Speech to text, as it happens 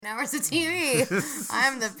hours of TV.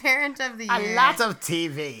 I'm the parent of the year. A lot of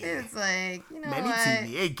TV. It's like, you know Many what?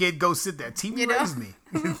 TV. Hey, kid, go sit there. TV raised me.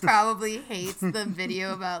 Who probably hates the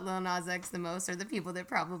video about LiL Nas X the most are the people that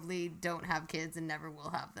probably don't have kids and never will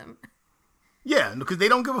have them. Yeah, because they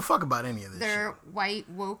don't give a fuck about any of this They're white,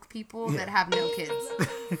 woke people that have no kids.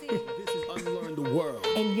 This is Unlearn the World.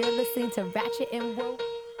 And you're listening to Ratchet and Woke.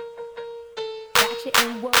 Ratchet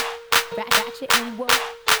and Woke. Ratchet and Woke.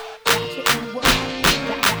 Ratchet and Woke.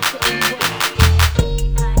 Ratchet and Woke.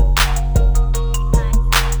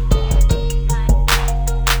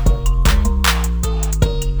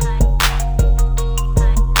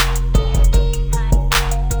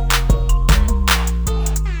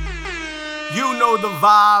 You know the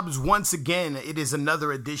vibes. Once again, it is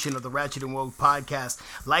another edition of the Ratchet and Woke podcast.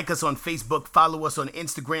 Like us on Facebook, follow us on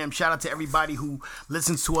Instagram. Shout out to everybody who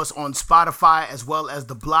listens to us on Spotify as well as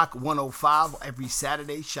the Block 105 every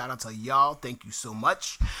Saturday. Shout out to y'all. Thank you so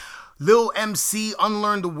much. Lil MC,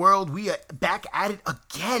 Unlearn the World. We are back at it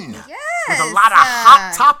again. Yes. With a lot of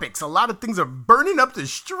hot topics. A lot of things are burning up the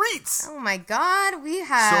streets. Oh my God, we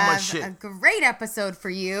have so much shit. A great episode for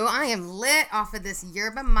you. I am lit off of this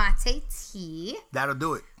yerba mate tea. That'll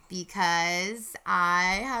do it. Because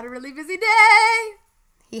I had a really busy day.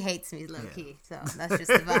 He hates me low-key, so that's just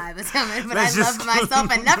the vibe that's coming. But I love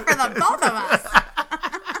myself enough for the both of us.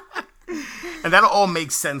 And that'll all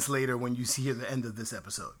make sense later when you see the end of this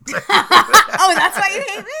episode. Oh, that's why you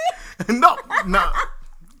hate me? No.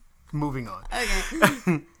 Moving on.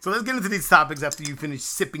 Okay. So let's get into these topics after you finish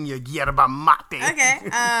sipping your yerba mate. Okay.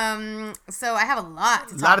 So I have a lot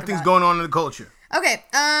to talk about. A lot of things going on in the culture. Okay.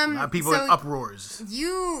 A lot of people in uproars.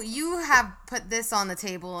 You have put this on the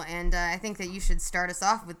table, and I think that you should start us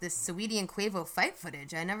off with this Saweetie and Quavo fight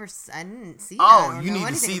footage. I didn't see that. Oh, you need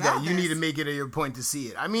to see that. You need to make it a your point to see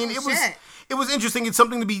it. I mean, it was interesting. It's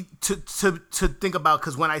something to think about,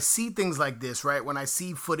 because when I see things like this, right? When I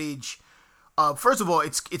see footage, first of all,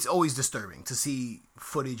 it's always disturbing to see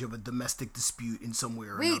footage of a domestic dispute in some way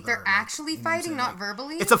or another. Wait, they're actually fighting, not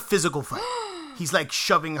verbally? It's a physical fight. He's like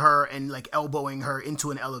shoving her and like elbowing her into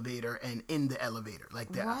an elevator and in the elevator like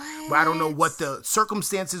that. But I don't know what the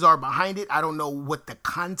circumstances are behind it. I don't know what the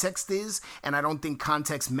context is. And I don't think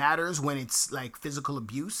context matters when it's like physical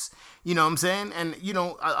abuse. You know what I'm saying? And, you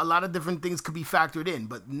know, a lot of different things could be factored in.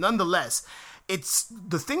 But nonetheless, it's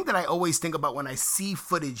the thing that I always think about when I see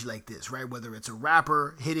footage like this, right? Whether it's a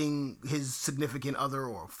rapper hitting his significant other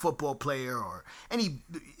or a football player or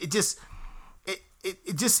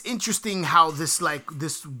it's just interesting how this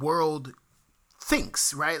world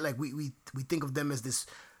thinks, right? Like we think of them as this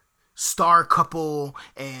star couple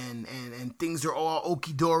and things are all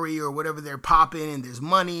okie-dory or whatever, they're popping and there's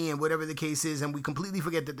money and whatever the case is, and we completely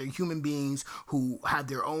forget that they're human beings who have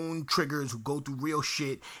their own triggers, who go through real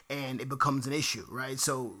shit, and it becomes an issue, right?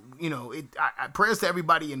 So, you know, prayers to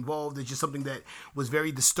everybody involved. It's just something that was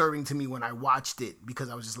very disturbing to me when I watched it,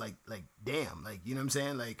 because I was just like damn, like, you know what I'm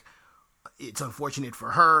saying? Like, it's unfortunate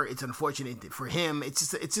for her. It's unfortunate for him.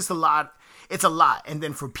 It's just a lot. It's a lot. And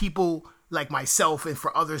then for people like myself and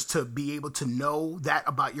for others to be able to know that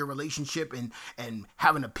about your relationship and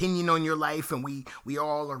have an opinion on your life, and we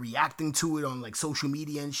all are reacting to it on like social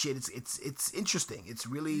media and shit. It's interesting. It's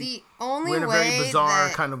really the only we're in a way very bizarre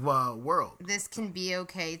that kind of world. This can be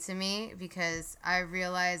okay to me, because I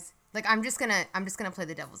realize, like, I'm just gonna play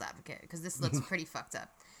the devil's advocate, because this looks pretty fucked up.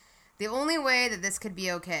 The only way that this could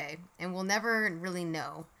be okay, and we'll never really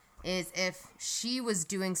know, is if she was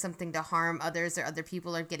doing something to harm others, or other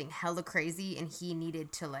people are getting hella crazy and he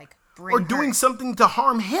needed to like bring or doing her. Something to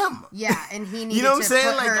harm him. Yeah, and he needed you know what to I'm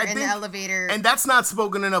saying? put Like, her I in think, the elevator. And that's not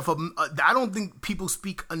spoken enough of. I don't think people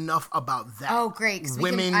speak enough about that. Oh, great. 'Cause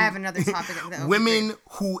I have another topic. Women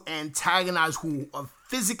who antagonize, who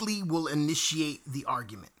physically will initiate the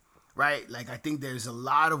argument. Right? Like, I think there's a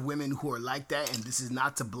lot of women who are like that, and this is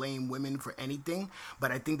not to blame women for anything,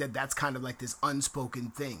 but I think that that's kind of like this unspoken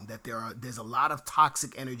thing, that there's a lot of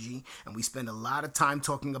toxic energy, and we spend a lot of time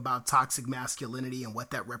talking about toxic masculinity and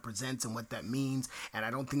what that represents and what that means, and I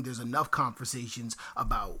don't think there's enough conversations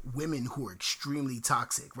about women who are extremely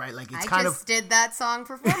toxic, right? Like, it's I just did that song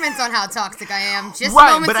performance on how toxic I am just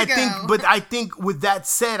right, moments ago. But I think with that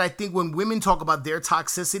said, I think when women talk about their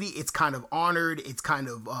toxicity, it's kind of honored, it's kind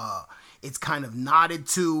of nodded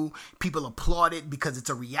to. People applaud it because it's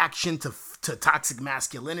a reaction to toxic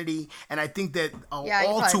masculinity. And I think that all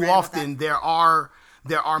too often there are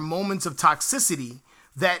moments of toxicity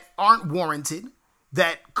that aren't warranted,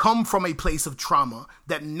 that come from a place of trauma,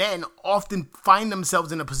 that men often find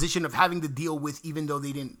themselves in a position of having to deal with, even though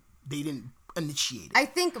they didn't initiate it. I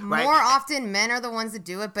think right? more often men are the ones that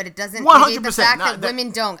do it, but it doesn't 100%, negate the fact that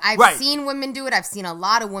women don't. I've right. seen women do it. I've seen a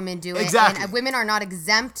lot of women do it. Exactly. And women are not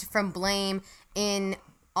exempt from blame in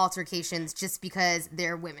altercations just because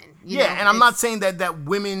they're women. You know, and I'm not saying that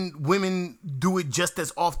women do it just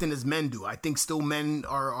as often as men do. I think still men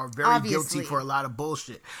are very guilty for a lot of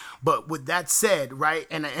bullshit. But with that said, right,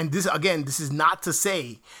 and this again, this is not to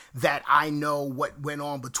say that I know what went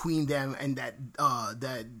on between them and that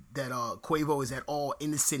Quavo is at all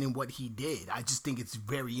innocent in what he did. I just think it's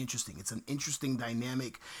very interesting. It's an interesting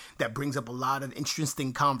dynamic that brings up a lot of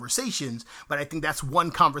interesting conversations, but I think that's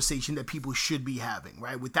one conversation that people should be having,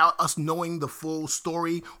 right? Without us knowing the full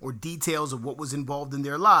story or details of what was involved in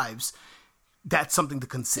their lives, that's something to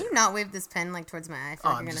consider. Can you not wave this pen like towards my eye? I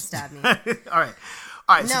feel like you're going to stab me. All right.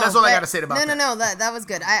 So that's all I got to say about that. No, that was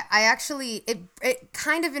good. I actually, it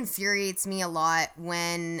kind of infuriates me a lot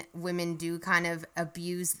when women do kind of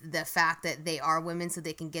abuse the fact that they are women so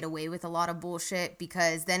they can get away with a lot of bullshit,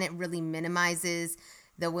 because then it really minimizes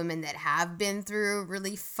the women that have been through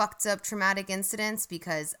really fucked up traumatic incidents,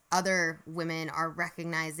 because other women are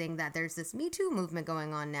recognizing that there's this Me Too movement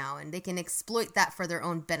going on now and they can exploit that for their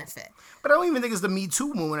own benefit. But I don't even think it's the Me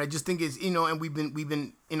Too movement. I just think it's, and we've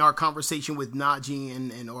been in our conversation with Najee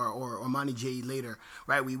and or Amani Jade later,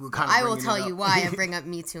 right? We were kind of. I will tell you why and bring up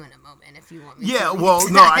Me Too in a moment if you want me. Yeah, to. well,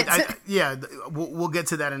 no, we'll get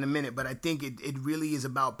to that in a minute. But I think it really is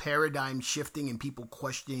about paradigm shifting and people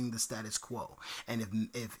questioning the status quo. And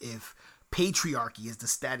if patriarchy is the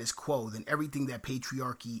status quo, then everything that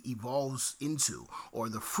patriarchy evolves into, or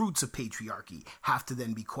the fruits of patriarchy, have to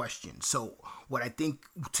then be questioned. So what I think,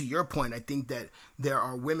 to your point, I think that there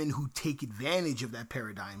are women who take advantage of that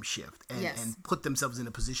paradigm shift and put themselves in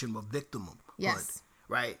a position of victimhood,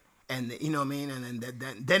 right? And you know what I mean? And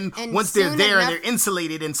then once they're there and they're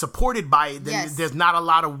insulated and supported by it, then there's not a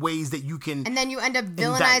lot of ways that you can. And then you end up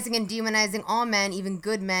villainizing and demonizing all men, even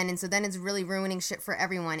good men. And so then it's really ruining shit for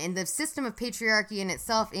everyone. And the system of patriarchy in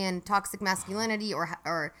itself and toxic masculinity or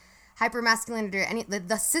hypermasculinity, or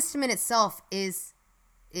the system in itself is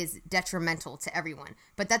detrimental to everyone.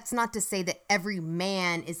 But that's not to say that every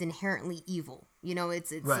man is inherently evil. You know,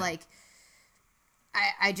 it's right. Like,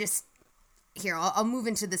 I just... Here, I'll move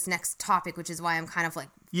into this next topic, which is why I'm kind of like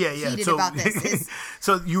heated about this.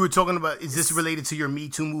 So you were talking about, is this related to your Me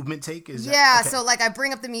Too movement take? So like I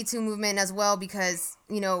bring up the Me Too movement as well because,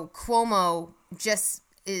 Cuomo just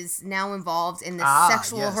is now involved in this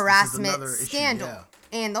sexual harassment scandal. Issue,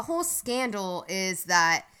 and the whole scandal is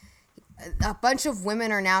that a bunch of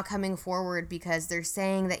women are now coming forward because they're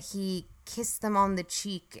saying that he kissed them on the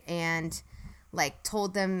cheek and like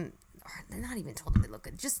told them, or not even told them they look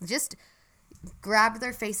good, just grabbed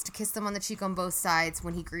their face to kiss them on the cheek on both sides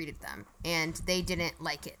when he greeted them, and they didn't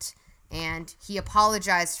like it, and he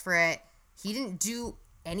apologized for it. He didn't do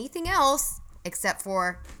anything else except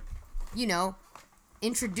for,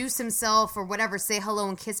 introduce himself or whatever, say hello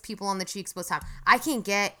and kiss people on the cheeks both times. I can't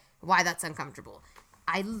get why that's uncomfortable.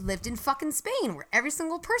 I lived in fucking Spain where every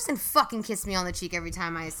single person fucking kissed me on the cheek every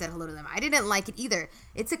time I said hello to them. I didn't like it either.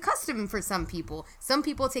 It's a custom for some people. Some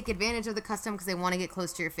people take advantage of the custom because they want to get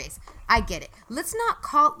close to your face. I get it. Let's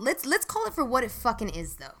call it for what it fucking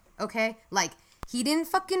is though. Okay? Like, he didn't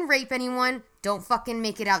fucking rape anyone. Don't fucking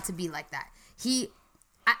make it out to be like that.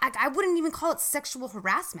 I wouldn't even call it sexual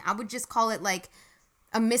harassment. I would just call it like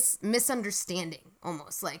a misunderstanding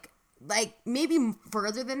almost. Like maybe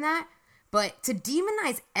further than that. But to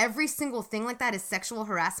demonize every single thing like that as sexual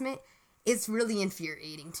harassment is really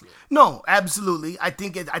infuriating to me. No, absolutely. I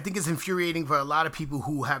think it's infuriating for a lot of people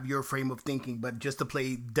who have your frame of thinking. But just to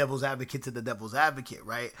play devil's advocate to the devil's advocate,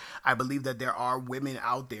 right? I believe that there are women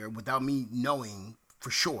out there, without me knowing for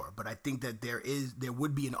sure, but I think that there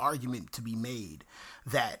would be an argument to be made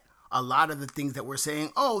that a lot of the things that we're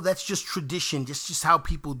saying, that's just tradition, just how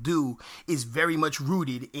people do, is very much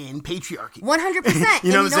rooted in patriarchy. 100%.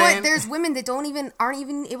 You know what? There's women that aren't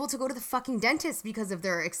even able to go to the fucking dentist because of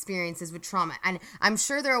their experiences with trauma. And I'm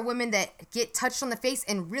sure there are women that get touched on the face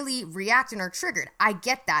and really react and are triggered. I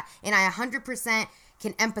get that. And I 100%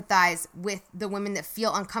 can empathize with the women that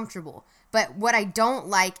feel uncomfortable. But what I don't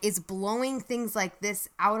like is blowing things like this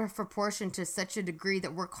out of proportion to such a degree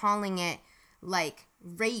that we're calling it like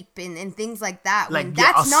rape and things like that, when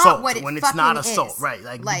that's assault, not what it when it's not assault is. Right?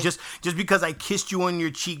 Like just because I kissed you on your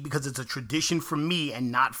cheek because it's a tradition for me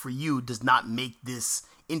and not for you does not make this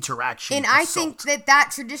interaction and assault. I think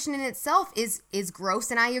that tradition in itself is gross,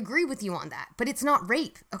 and I agree with you on that, but it's not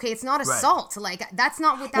rape. Okay, it's not assault. Right. Like, that's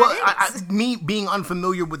not what that is. Me being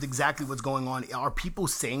unfamiliar with exactly what's going on, are people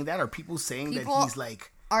saying that? Are people saying that he's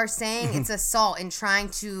like are saying it's assault and trying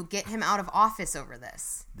to get him out of office over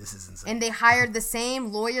this. This is insane. And they hired the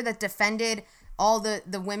same lawyer that defended all the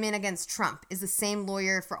women against Trump is the same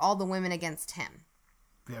lawyer for all the women against him.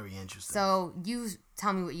 Very interesting. So you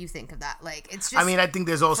tell me what you think of that. Like, it's just. I mean, I think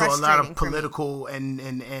there's also a lot of frustrating for me. political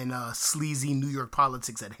and sleazy New York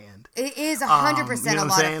politics at hand. It is 100% You know a what I'm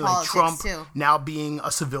lot saying? of Like politics Trump too. now being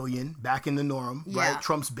a civilian back in the norm, Yeah. right?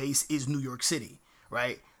 Trump's base is New York City,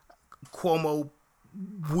 right? Cuomo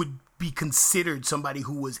would be considered somebody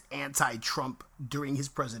who was anti-Trump during his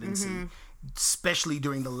presidency, especially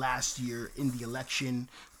during the last year in the election,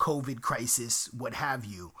 COVID crisis, what have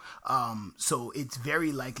you. So it's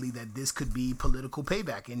very likely that this could be political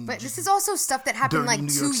payback. And But this is also stuff that happened dirty like New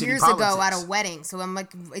 2 York City years ago at politics. a wedding. So I'm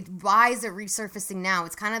like, why is it resurfacing now?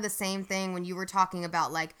 It's kind of the same thing when you were talking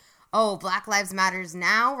about like, oh, Black Lives Matters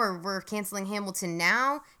now, or we're canceling Hamilton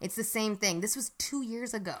now. It's the same thing. This was 2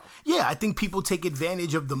 years ago. Yeah, I think people take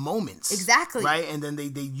advantage of the moments. Exactly. Right? And then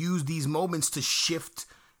they use these moments to shift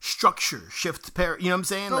structure, you know what I'm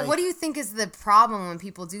saying? But Like, what do you think is the problem when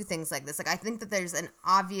people do things like this? Like, I think that there's an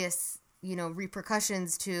obvious,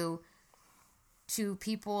 repercussions to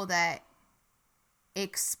people that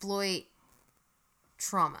exploit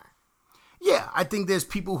trauma. yeah, I think there's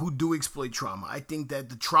people who do exploit trauma. I think that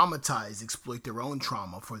the traumatized exploit their own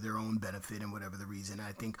trauma for their own benefit and whatever the reason.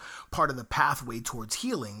 I think part of the pathway towards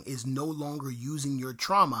healing is no longer using your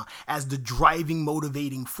trauma as the driving,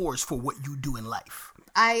 motivating force for what you do in life.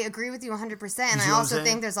 I agree with you 100%. And see I what I'm also saying?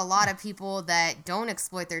 think there's a lot of people that don't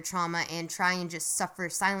exploit their trauma and try and just suffer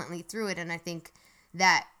silently through it. And I think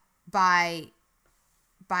that by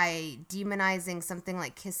demonizing something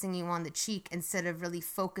like kissing you on the cheek instead of really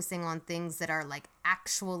focusing on things that are like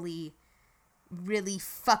actually really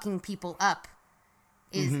fucking people up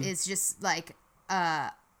is just like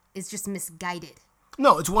is just misguided.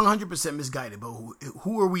 No, it's 100% misguided, but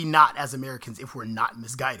who are we not as Americans if we're not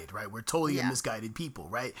misguided, right? We're totally a misguided people,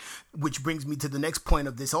 right? Which brings me to the next point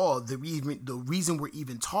of this all. The reason we're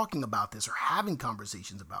even talking about this or having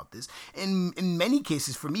conversations about this, in many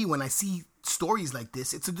cases for me, when I see stories like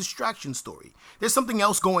this, it's a distraction story. There's something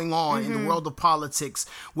else going on in the world of politics,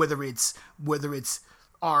 whether it's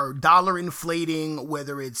our dollar inflating,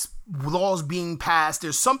 whether it's laws being passed,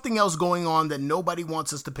 there's something else going on that nobody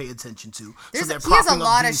wants us to pay attention to. He has a propping up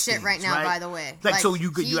lot of these shit things, right now, by the way. Like so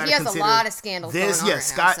you he gotta has consider a lot of scandals this, going on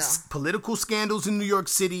right now, so. Political scandals in New York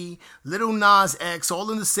City, LiL Nas X,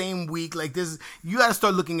 all in the same week. Like this, you gotta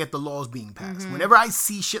start looking at the laws being passed. Whenever I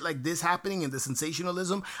see shit like this happening and the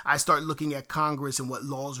sensationalism, I start looking at Congress and what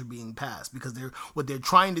laws are being passed, because what they're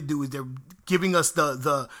trying to do is they're giving us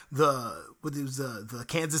the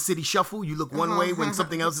Kansas City shuffle. You look one way when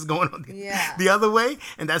something else is going on the other way.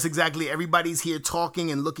 And that's exactly, everybody's here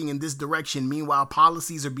talking and looking in this direction. Meanwhile,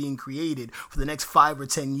 policies are being created for the next 5 or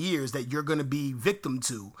 10 years that you're going to be victim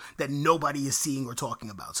to that nobody is seeing or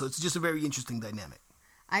talking about. So it's just a very interesting dynamic.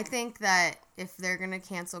 I think that if they're going to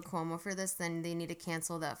cancel Cuomo for this, then they need to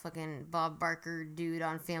cancel that fucking Bob Barker dude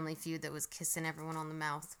on Family Feud that was kissing everyone on the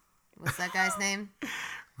mouth. What's that guy's name?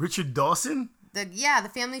 Richard Dawson?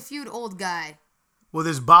 The Family Feud old guy. Well,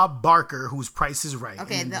 there's Bob Barker, whose Price is Right.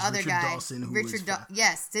 Okay, and the there's other Richard guy. Dawson, who Richard is Dawson.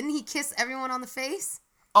 Yes. Didn't he kiss everyone on the face?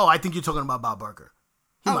 Oh, I think you're talking about Bob Barker.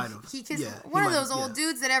 He might have. He kissed Yeah, one he of might those have, old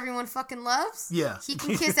dudes that everyone fucking loves. Yeah. He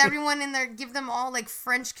can kiss everyone in there, give them all like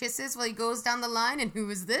French kisses while he goes down the line. And who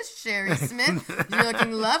is this? Sherry Smith. You're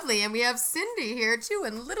looking lovely. And we have Cindy here too.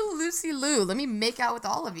 And little Lucy Liu. Let me make out with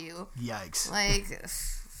all of you. Yikes. Like,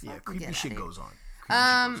 Yeah, creepy shit goes on.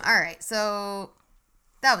 All right. So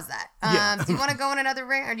that was that. Yeah. Do you want to go on another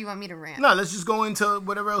rant or do you want me to rant? No, let's just go into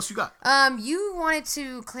whatever else you got. You wanted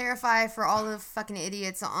to clarify for all the fucking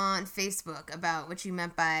idiots on Facebook about what you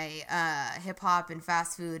meant by hip hop and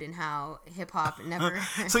fast food and how hip hop never.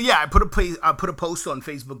 So yeah, I put a post on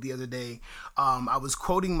Facebook the other day. I was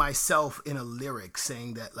quoting myself in a lyric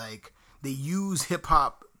saying that like they use hip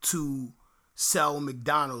hop to sell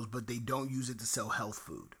McDonald's, but they don't use it to sell health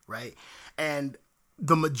food, right? And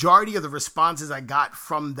the majority of the responses I got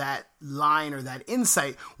from that line or that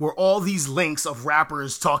insight were all these links of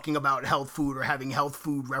rappers talking about health food or having health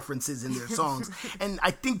food references in their songs. And I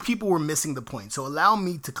think people were missing the point. So allow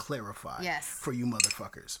me to clarify for you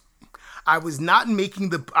motherfuckers. I was not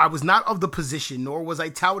of the position, nor was I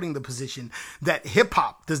touting the position that hip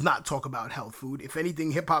hop does not talk about health food. If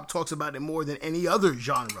anything, hip hop talks about it more than any other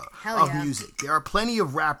genre of music. There are plenty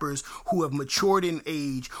of rappers who have matured in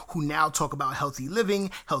age who now talk about healthy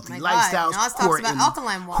living, healthy lifestyles,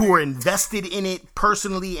 who are invested in it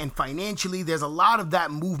personally and financially. There's a lot of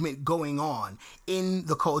that movement going on in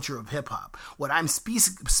the culture of hip hop. What I'm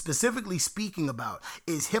specifically speaking about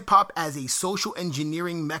is hip hop as a social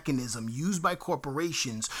engineering mechanism used by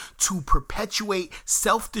corporations to perpetuate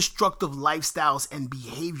self-destructive lifestyles and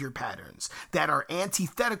behavior patterns that are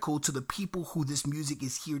antithetical to the people who this music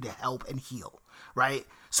is here to help and heal, right?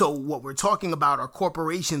 So what we're talking about are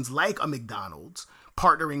corporations like a McDonald's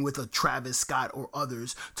partnering with a Travis Scott or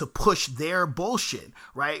others to push their bullshit,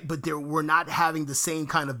 right? But we're not having the same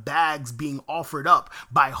kind of bags being offered up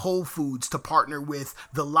by Whole Foods to partner with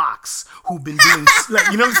the Locks, who've been doing, like,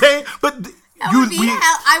 you know what I'm saying?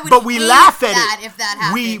 But we laugh at it if that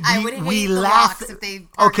happened. We laugh if they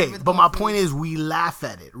but my point is we laugh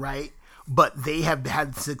at it, right? But they have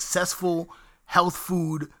had successful health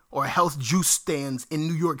food or health juice stands in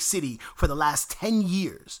New York City for the last 10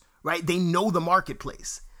 years. Right? They know the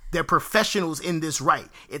marketplace. They're professionals in this, right?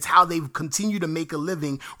 It's how they've continued to make a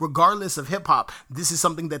living regardless of hip hop. This is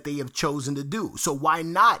something that they have chosen to do. So why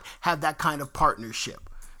not have that kind of partnership?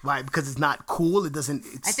 Right? Because it's not cool. It doesn't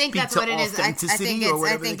speak to authenticity or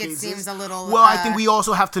whatever. I think it seems a little... Well, I think we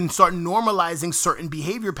also have to start normalizing certain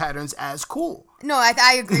behavior patterns as cool. No,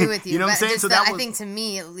 I agree with you. You know what I'm saying? So I think to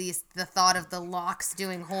me, at least, the thought of the Locks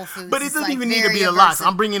doing Whole Foods. But it doesn't even need to be the Locks.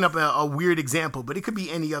 I'm bringing up a weird example, but it could be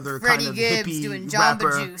any other kind of Gibbs hippie doing Jamba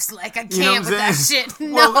rapper. Juice. Like, I can't with that shit.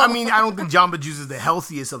 No. Well, I mean, I don't think Jamba Juice is the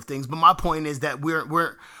healthiest of things, but my point is that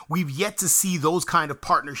we've yet to see those kind of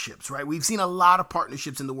partnerships, right? We've seen a lot of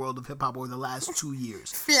partnerships in the world of hip hop over the last 2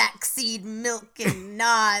 years. Flaxseed Milk and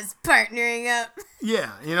Nas partnering up.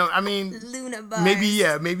 Yeah, you know, I mean, Luna bars.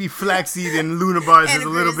 Maybe Flaxseed and Luna bars is a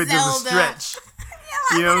little bit of a stretch.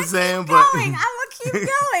 You know what I'm saying? But I'm gonna keep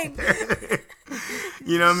going.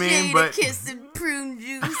 You know what I mean? Jada But Kiss and prune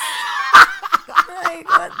juice. Like,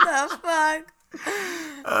 what the fuck?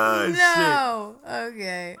 No. Shit.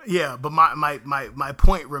 Okay. Yeah, but my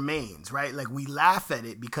point remains, right? Like, we laugh at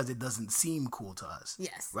it because it doesn't seem cool to us.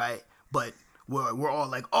 Yes. Right? But we're all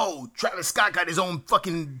like, oh, Travis Scott got his own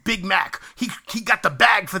fucking Big Mac. He got the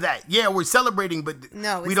bag for that. Yeah, we're celebrating, but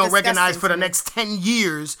we don't recognize for the next 10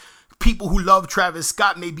 years, people who love Travis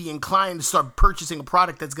Scott may be inclined to start purchasing a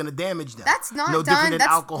product that's going to damage them. That's not no done. Different than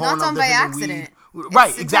that's alcohol, not done by accident.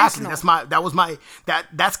 Right, exactly.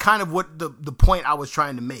 That's kind of what the point I was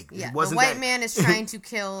trying to make. Yeah, it wasn't the white man is trying to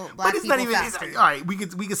kill black people faster. All right, we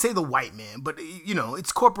could say the white man, but you know,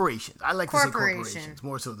 it's corporations. I like to say corporations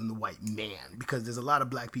more so than the white man because there's a lot of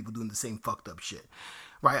black people doing the same fucked up shit.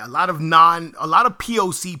 Right, a lot of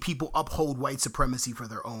POC people uphold white supremacy for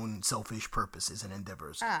their own selfish purposes and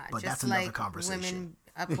endeavors. But that's another conversation. Women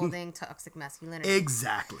upholding toxic masculinity.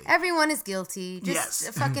 Exactly. Everyone is guilty.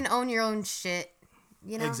 Just fucking own your own shit.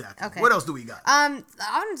 You know? Exactly. Okay. What else do we got? I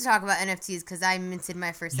wanted to talk about NFTs because I minted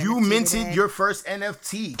my first NFT. You minted your first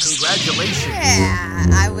NFT. Congratulations. Yeah.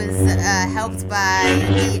 I was helped by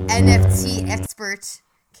the NFT expert,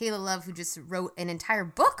 Kayla Love, who just wrote an entire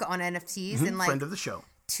book on NFTs in like friend of the show.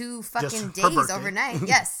 2 fucking days overnight.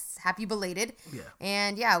 Yes. Happy belated. Yeah.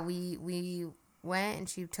 And yeah, we went and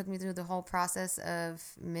she took me through the whole process of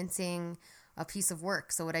minting a piece of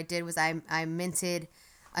work. So what I did was I minted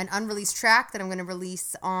an unreleased track that I'm going to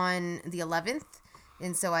release on the 11th.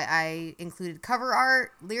 And so I included cover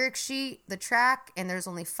art, lyric sheet, the track, and there's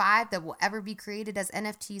only 5 that will ever be created as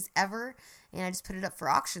NFTs ever. And I just put it up for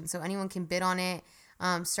auction so anyone can bid on it,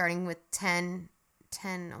 starting with 10,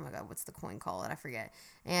 oh my God, what's the coin called? I forget.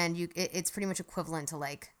 And it's pretty much equivalent to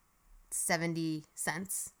like 70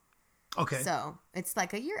 cents. Okay. So it's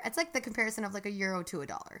like it's like the comparison of like €1 to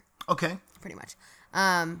 $1. Okay. Pretty much.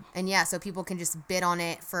 And yeah, so people can just bid on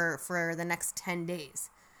it for the next 10 days.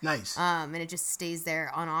 Nice. And it just stays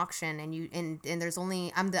there on auction, and there's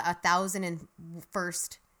only I'm the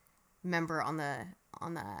 1,001st member on the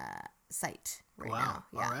site right now.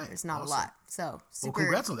 Yeah, all right. There's not a lot. So super. Well,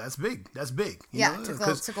 congrats on that. That's big. You know?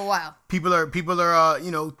 Took a while. People are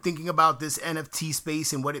thinking about this NFT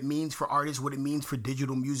space and what it means for artists, what it means for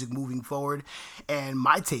digital music moving forward. And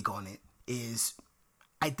my take on it is,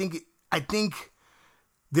 I think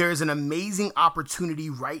there's an amazing opportunity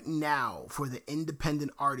right now for the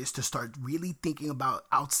independent artists to start really thinking about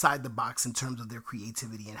outside the box in terms of their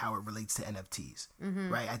creativity and how it relates to NFTs. Mm-hmm.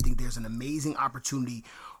 Right? I think there's an amazing opportunity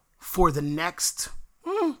for the next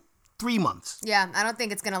 3 months. Yeah, I don't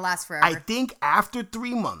think it's going to last forever. I think after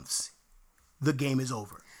 3 months, the game is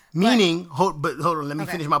over. Meaning, hold on, let me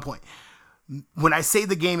finish my point. When I say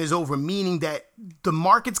the game is over, meaning that the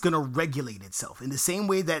market's going to regulate itself in the same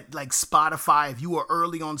way that like Spotify, if you were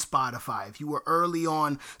early on Spotify, if you were early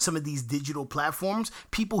on some of these digital platforms,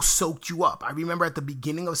 people soaked you up. I remember at the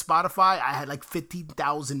beginning of Spotify, I had like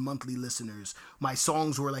 50,000 monthly listeners. My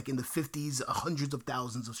songs were like in the 50s, hundreds of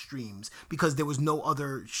thousands of streams because there was no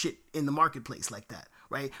other shit in the marketplace like that.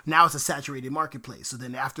 Right now it's a saturated marketplace. So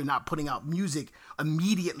then after not putting out music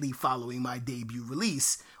immediately following my debut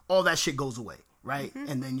release, all that shit goes away. Right.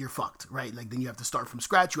 Mm-hmm. And then you're fucked. Right. Like then you have to start from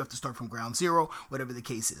scratch. You have to start from ground zero, whatever the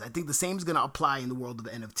case is. I think the same is going to apply in the world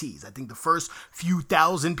of NFTs. I think the first few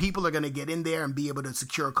thousand people are going to get in there and be able to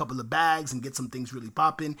secure a couple of bags and get some things really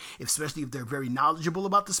popping, especially if they're very knowledgeable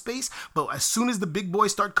about the space. But as soon as the big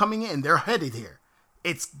boys start coming in, they're headed here.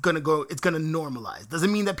 It's gonna normalize.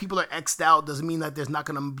 Doesn't mean that people are X'd out. Doesn't mean that there's not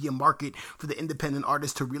gonna be a market for the independent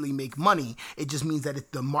artists to really make money. It just means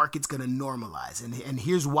that the market's gonna normalize. And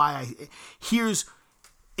here's why.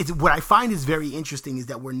 What I find is very interesting is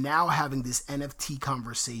that we're now having this NFT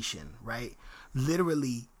conversation, right?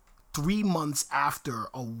 Literally 3 months after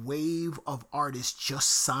a wave of artists just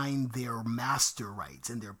signed their master rights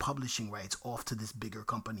and their publishing rights off to this bigger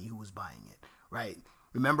company who was buying it, right?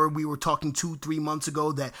 Remember, we were talking 2-3 months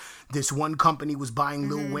ago that this one company was buying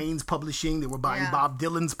Lil Wayne's publishing. They were buying Bob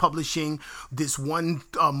Dylan's publishing. This one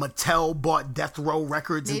Mattel bought Death Row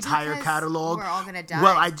Records' entire catalog. We're all gonna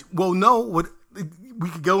die. We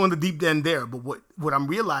could go on the deep end there. But what I'm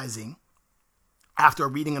realizing after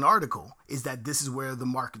reading an article is that this is where the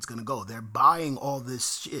market's gonna go. They're buying all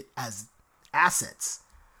this shit as assets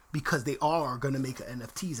because they are gonna make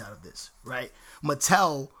NFTs out of this, right?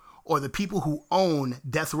 Mattel, or the people who own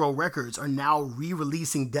Death Row Records, are now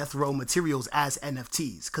re-releasing Death Row materials as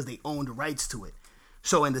NFTs because they own the rights to it.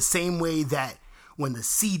 So in the same way that when the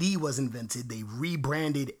CD was invented, they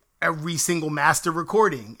rebranded every single master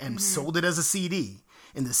recording and sold it as a CD.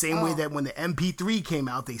 In the same way that when the MP3 came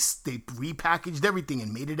out, they repackaged everything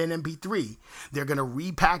and made it an MP3. They're going to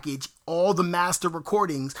repackage all the master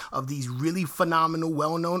recordings of these really phenomenal,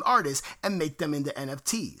 well-known artists and make them into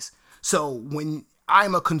NFTs. So when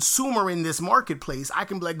I'm a consumer in this marketplace, I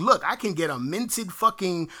can be like, look, I can get a minted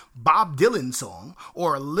fucking Bob Dylan song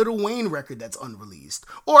or a Lil Wayne record that's unreleased.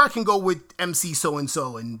 Or I can go with MC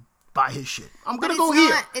so-and-so and buy his shit. I'm going to go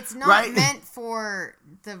here. It's not meant for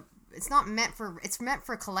it's meant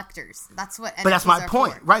for collectors. That's what NFTs But that's my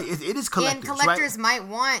point, for. Right? It is collectors, and collectors might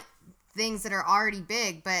want things that are already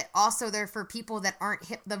big, but also they're for people that aren't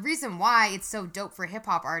hip. The reason why it's so dope for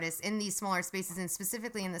hip-hop artists in these smaller spaces, and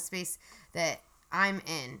specifically in the space that I'm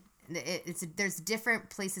in, there's different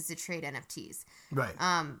places to trade NFTs. Right.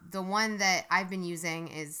 The one that I've been using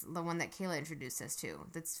is the one that Kayla introduced us to.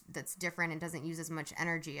 That's different and doesn't use as much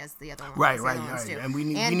energy as the other ones. Right. And we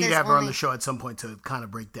need to have her on the show at some point to kind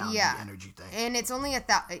of break down the energy thing. And it's only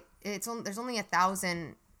there's only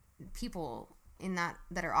 1,000 people in that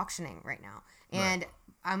are auctioning right now, and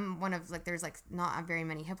I'm one of there's not very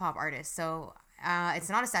many hip hop artists, so. It's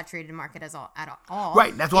not a saturated market at all.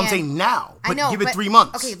 Right, that's what I'm saying now. But I know, give it 3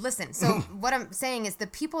 months. Okay, listen. So what I'm saying is the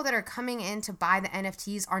people that are coming in to buy the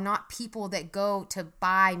NFTs are not people that go to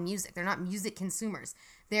buy music. They're not music consumers.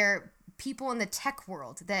 They're people in the tech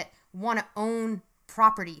world that want to own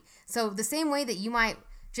property. So the same way that you might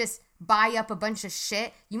just buy up a bunch of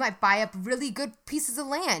shit, you might buy up really good pieces of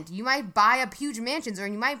land. You might buy up huge mansions, or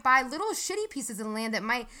you might buy little shitty pieces of land that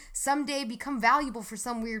might someday become valuable for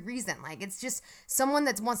some weird reason. It's just someone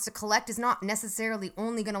that wants to collect is not necessarily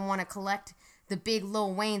only going to want to collect the big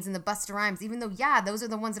Lil Waynes and the Busta Rhymes, even though, those are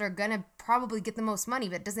the ones that are going to probably get the most money,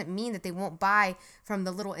 but it doesn't mean that they won't buy from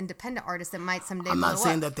the little independent artists that might someday I'm not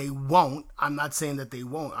saying up. that they won't. I'm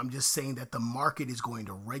just saying that the market is going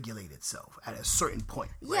to regulate itself at a certain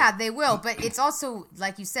point. Right? Yeah, they will, but it's also,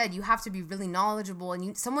 like you said, you have to be really knowledgeable,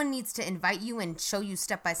 and someone needs to invite you and show you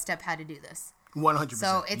step by step how to do this. 100%.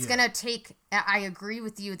 So it's going to take, I agree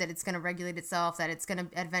with you that it's going to regulate itself, that it's going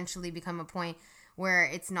to eventually become a point where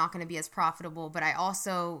it's not going to be as profitable. But I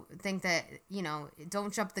also think that,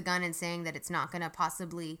 don't jump the gun in saying that it's not going to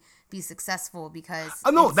possibly be successful because...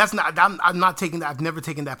 no, that's not... I'm not taking that. I've never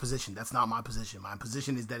taken that position. That's not my position. My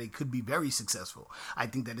position is that it could be very successful. I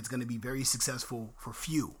think that it's going to be very successful for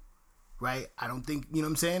few, right? I don't think, you know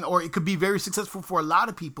what I'm saying? Or it could be very successful for a lot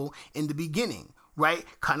of people in the beginning, right?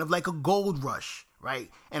 Kind of like a gold rush.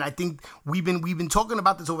 Right. And I think we've been talking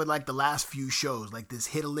about this over the last few shows, this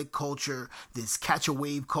hit a lick culture, this catch a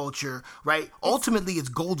wave culture. Right. Ultimately, it's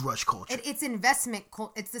gold rush culture. It's investment.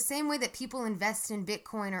 It's the same way that people invest in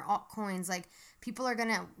Bitcoin or altcoins.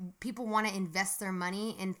 People want to invest their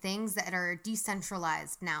money in things that are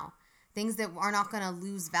decentralized now. things that are not going to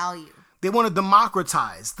lose value. They want to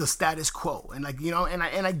democratize the status quo, and like, you know, and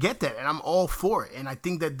I get that, and I'm all for it. And I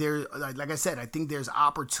think that like I said, I think there's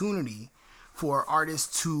opportunity for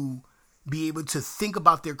artists to be able to think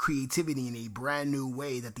about their creativity in a brand new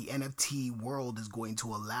way that the NFT world is going to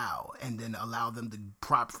allow, and then allow them to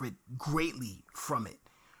profit greatly from it,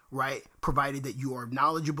 right? Provided that you are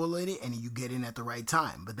knowledgeable in it and you get in at the right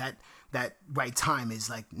time. But that right time is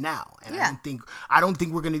like now. And yeah. I don't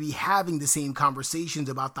think we're going to be having the same conversations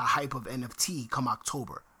about the hype of NFT come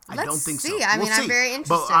October. I don't think so. I mean, I'm very interested.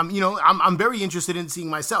 But I'm very interested in seeing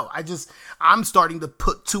myself. I'm starting to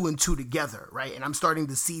put two and two together, right? And I'm starting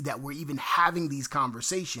to see that we're even having these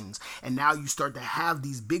conversations. And now you start to have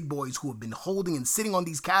these big boys who have been holding and sitting on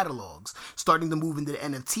these catalogs, starting to move into the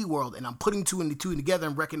NFT world. And I'm putting two and two together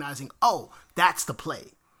and recognizing, oh, that's the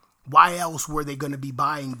play. Why else were they going to be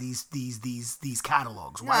buying these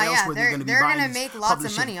catalogs? Why else were they going to be buying? They're going to make lots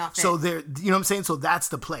of money off it. So you know what I'm saying? So that's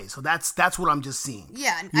the play. So that's what I'm just seeing.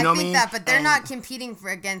 Yeah, you know I think that, but they're not competing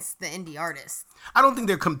against the indie artists. I don't think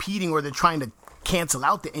they're competing or they're trying to cancel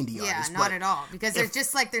out the indie artists. Yeah, not at all. Because there's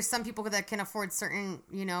just like there's some people that can afford certain,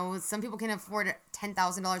 you know, some people can afford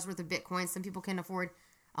 $10,000 worth of Bitcoin. Some people can afford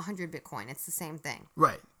 100 Bitcoin. It's the same thing.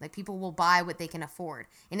 Right. Like people will buy what they can afford,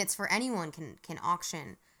 and it's for anyone can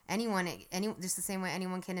auction. Anyone, just the same way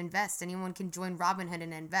anyone can invest. Anyone can join Robinhood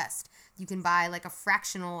and invest. You can buy like a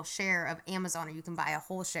fractional share of Amazon, or you can buy a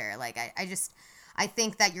whole share. Like I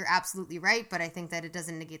think that you're absolutely right, but I think that it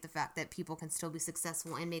doesn't negate the fact that people can still be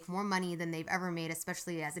successful and make more money than they've ever made,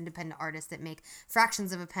 especially as independent artists that make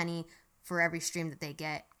fractions of a penny for every stream that they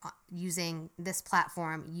get. Using this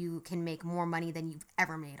platform, you can make more money than you've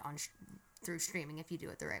ever made through streaming if you do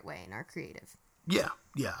it the right way and are creative. Yeah,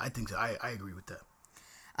 I think so. I agree with that.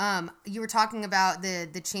 You were talking about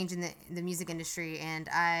the change in the music industry, and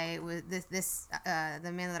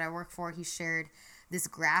the man that I work for, he shared this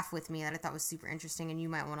graph with me that I thought was super interesting, and you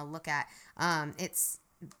might want to look at.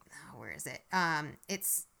 Where is it?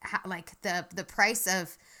 It's like the price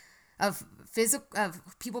of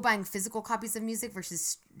people buying physical copies of music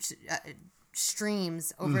versus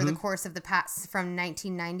streams over the course of the past from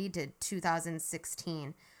 1990 to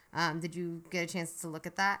 2016. Did you get a chance to look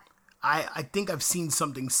at that? I think I've seen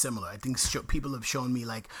something similar. I think people have shown me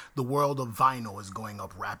like the world of vinyl is going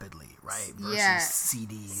up rapidly, right? Versus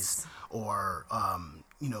CDs or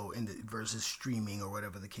versus streaming or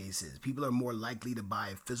whatever the case is. People are more likely to buy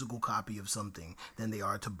a physical copy of something than they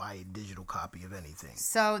are to buy a digital copy of anything.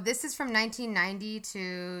 So this is from 1990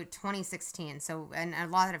 to 2016. So and a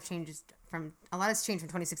lot has changed from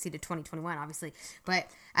 2016 to 2021, obviously. But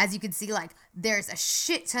as you can see, like there's a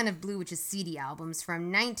shit ton of blue, which is CD albums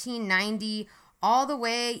from 1990 all the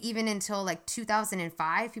way even until like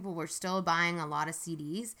 2005. People were still buying a lot of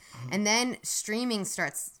CDs, and then streaming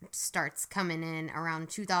starts coming in around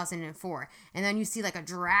 2004, and then you see like a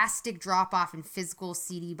drastic drop off in physical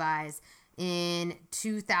CD buys in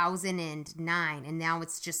 2009, and now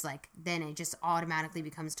it's just like then it just automatically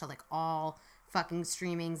becomes to like all fucking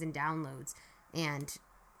streamings and downloads. And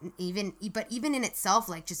even in itself,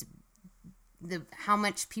 like just how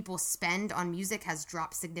much people spend on music has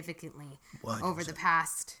dropped significantly 100%. Over the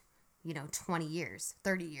past 20 years,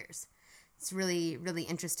 30 years. It's really, really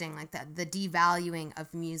interesting, like that the devaluing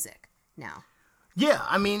of music now. Yeah,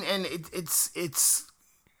 I mean, and it's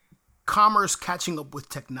commerce catching up with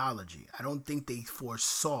technology. I don't think they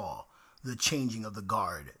foresaw the changing of the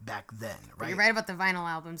guard back then, right? But you're right about the vinyl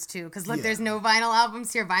albums too, because look, there's no vinyl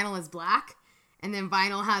albums here. Vinyl is black, and then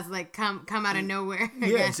vinyl has like come out of nowhere.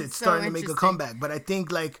 Yes, it's so starting to make a comeback. But I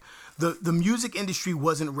think like the music industry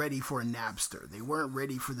wasn't ready for a Napster. They weren't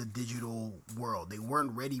ready for the digital world. They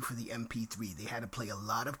weren't ready for the MP3. They had to play a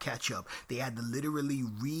lot of catch up. They had to literally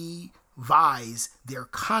revise their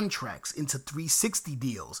contracts into 360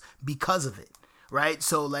 deals because of it. Right,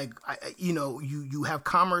 so like you have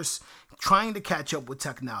commerce trying to catch up with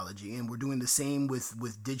technology, and we're doing the same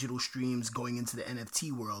with digital streams going into the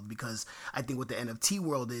NFT world, because I think what the NFT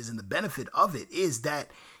world is and the benefit of it is that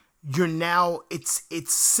you're now it's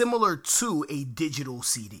similar to a digital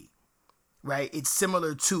CD, right? It's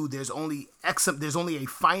similar to there's only a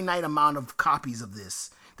finite amount of copies of this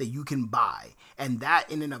that you can buy, and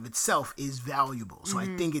that in and of itself is valuable. So I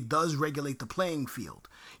think it does regulate the playing field,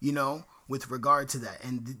 with regard to that.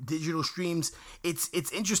 And digital streams, it's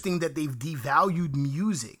interesting that they've devalued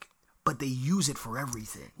music, but they use it for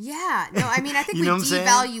everything. Yeah. No, I mean, I think we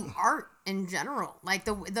devalue art in general. Like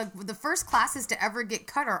the first classes to ever get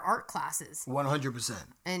cut are art classes. 100%.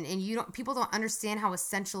 And people don't understand how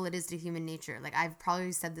essential it is to human nature. Like I've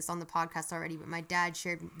probably said this on the podcast already, but my dad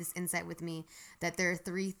shared this insight with me that there are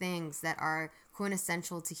 3 things that are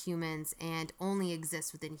quintessential to humans and only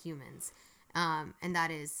exist within humans. And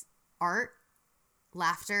that is art,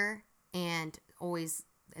 laughter, and always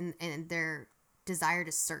and their desire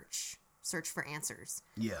to search for answers.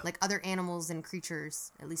 Yeah. Like other animals and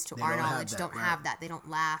creatures, at least to They our don't have knowledge, that, don't right. have that. They don't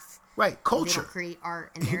laugh. Right. Culture. They don't create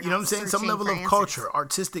art. And they're you know what I'm saying? Some level of answers. culture,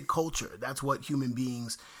 artistic culture. That's what human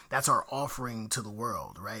beings, that's our offering to the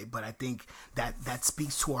world, right? But I think that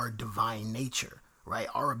speaks to our divine nature, right?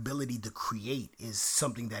 Our ability to create is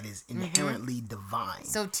something that is inherently divine.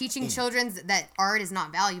 So teaching children that art is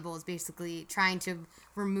not valuable is basically trying to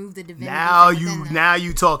remove the divinity. Now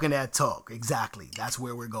you talking that talk. Exactly. That's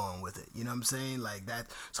where we're going with it. You know what I'm saying? Like that.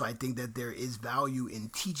 So I think that there is value in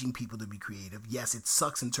teaching people to be creative. Yes, it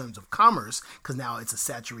sucks in terms of commerce because now it's a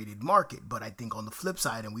saturated market. But I think on the flip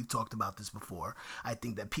side, and we've talked about this before, I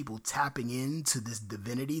think that people tapping into this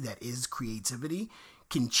divinity that is creativity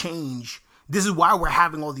can change. This is why we're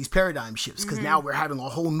having all these paradigm shifts, because now we're having a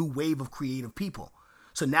whole new wave of creative people.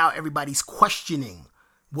 So now everybody's questioning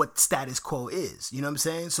what status quo is. You know what I'm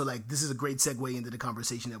saying? So like this is a great segue into the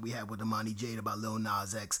conversation that we had with Amani Jade about LiL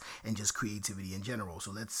Nas X and just creativity in general.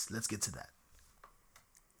 So let's get to that.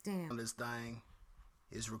 Damn. This thing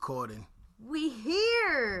is recording. We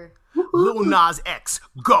here. LiL Nas X,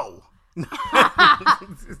 go.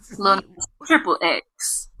 LiL Triple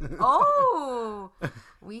X. Oh,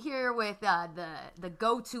 we here with the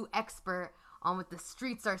go-to expert on what the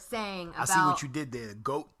streets are saying about. I see what you did there.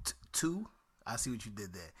 Goat 2. I see what you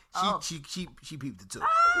did there. She peeped it too. She peeped it too.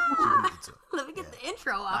 Let me get the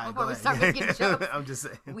intro up Right, before go we ahead. start making jokes. I'm just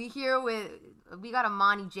saying. We got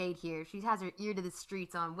Amani Jade here. She has her ear to the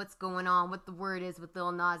streets on what's going on, what the word is with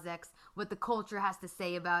LiL Nas X, what the culture has to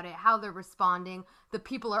say about it, how they're responding. The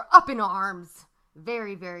people are up in arms,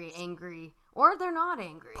 very, very angry, or they're not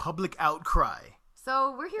angry. Public outcry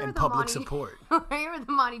So we're here and with public Amani. support. We're here with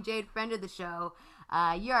Amani Jade, friend of the show.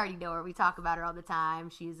 You already know her. We talk about her all the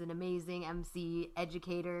time. She's an amazing MC,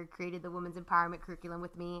 educator, created the women's empowerment curriculum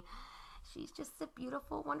with me. She's just a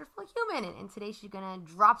beautiful, wonderful human. And today she's going to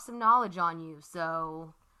drop some knowledge on you.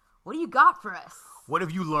 So what do you got for us? What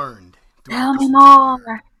have you learned? Tell me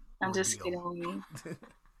more. I'm just kidding.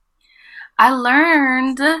 I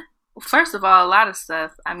learned, first of all, a lot of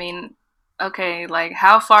stuff. I mean, okay, like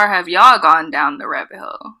how far have y'all gone down the rabbit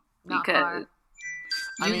hole? Not Because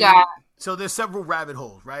far. got... So there's several rabbit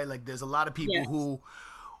holes, right? Like there's a lot of people who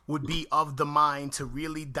would be of the mind to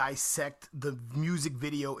really dissect the music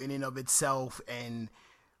video in and of itself and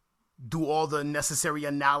do all the necessary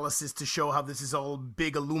analysis to show how this is all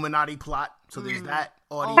big Illuminati plot. So there's that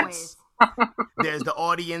audience. Always. There's the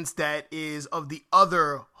audience that is of the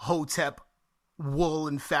other Hotep wool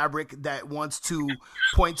and fabric that wants to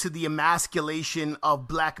point to the emasculation of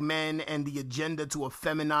black men and the agenda to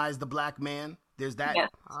effeminize the black man. There's that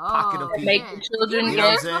pocket of people. Make the children You know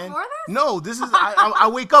what I'm gay. saying? Before this? No, this is I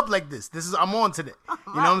wake up like this. I'm on to that. You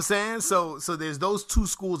know what I'm saying? So there's those two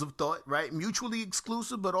schools of thought, right? Mutually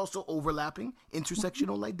exclusive, but also overlapping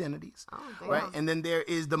intersectional identities, right? And then there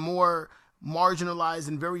is the more marginalized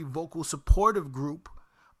and very vocal supportive group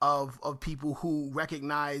of people who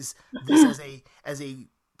recognize this as a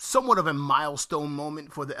somewhat of a milestone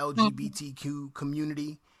moment for the LGBTQ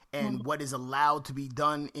community. And what is allowed to be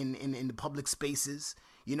done in the public spaces,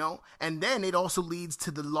 you know? And then it also leads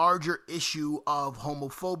to the larger issue of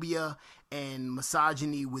homophobia and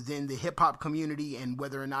misogyny within the hip-hop community and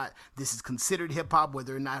whether or not this is considered hip-hop,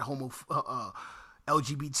 whether or not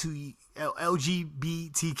LGBTQ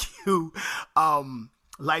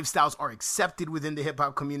lifestyles are accepted within the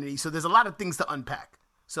hip-hop community. So there's a lot of things to unpack.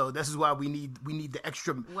 So this is why we need the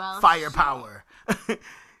extra firepower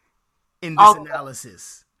in this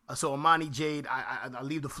analysis. So Amani Jade, I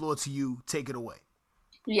leave the floor to you. Take it away.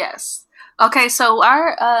 Yes. Okay, so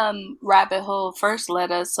our rabbit hole first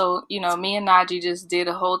led us. So, you know, me and Najee just did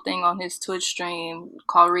a whole thing on his Twitch stream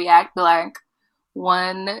called React Black.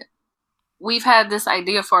 We've had this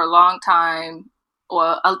idea for a long time,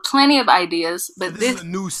 or plenty of ideas, but so this is a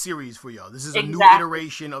new series for y'all. This is a new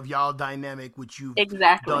iteration of y'all dynamic, which you've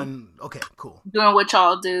done. Okay, cool. Doing what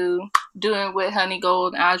y'all do, doing what Honey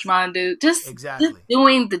Gold and Ajman do, just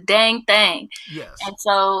doing the dang thing. Yes. And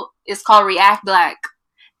so it's called React Black,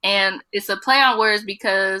 and it's a play on words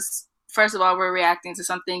because first of all, we're reacting to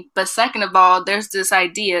something, but second of all, there's this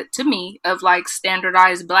idea to me of like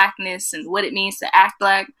standardized blackness and what it means to act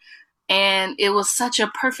black. And it was such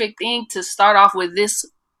a perfect thing to start off with this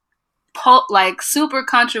like super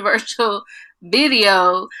controversial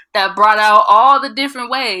video that brought out all the different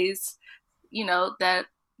ways, you know, that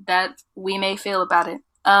we may feel about it.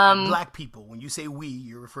 Black people. When you say we,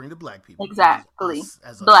 you're referring to black people. Exactly.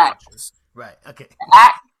 As Blacks. Right. Okay.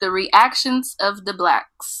 The reactions of the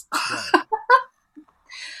blacks. Right.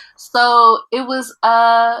 So it was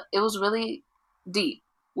really deep.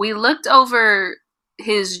 We looked over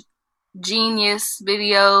his genius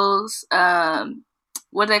videos,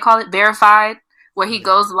 what do they call it? Verified, where he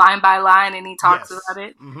goes line by line and he talks about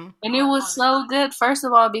it. Mm-hmm. And it was so good, first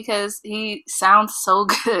of all, because he sounds so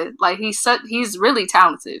good. Like he's really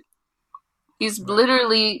talented. He's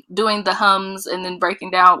literally doing the hums and then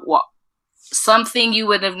breaking down something you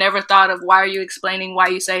would have never thought of. Why are you explaining why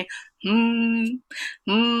you say why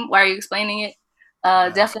are you explaining it?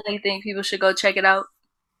 Definitely think people should go check it out.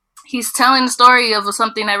 He's telling the story of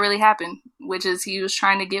something that really happened, which is he was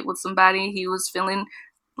trying to get with somebody. He was feeling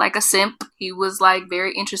like a simp. He was like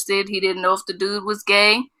very interested. He didn't know if the dude was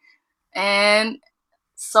gay, and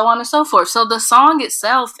so on and so forth. So the song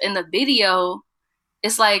itself and the video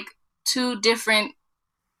is like two different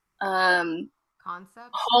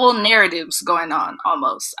concepts, whole narratives going on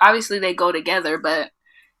almost. Obviously they go together, but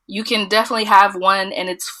you can definitely have one and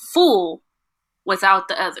it's full without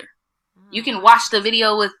the other. You can watch the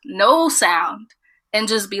video with no sound and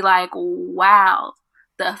just be like, wow,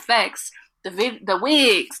 the effects, the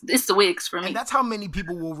wigs. It's the wigs for me. And that's how many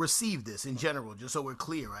people will receive this in general, just so we're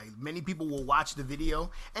clear, right? Many people will watch the video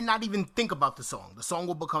and not even think about the song. The song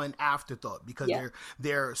will become an afterthought because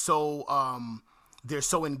they're so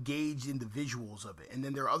engaged in the visuals of it. And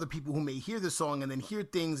then there are other people who may hear the song and then hear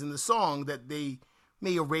things in the song that they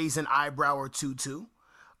may raise an eyebrow or two to.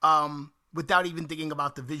 Without even thinking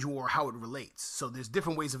about the visual or how it relates. So there's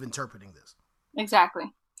different ways of interpreting this. Exactly.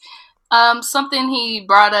 Something he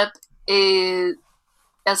brought up is,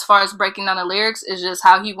 as far as breaking down the lyrics, is just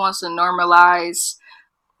how he wants to normalize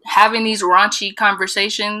having these raunchy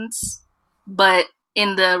conversations, but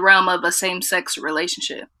in the realm of a same-sex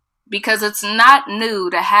relationship. Because it's not new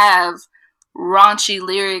to have raunchy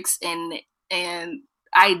lyrics and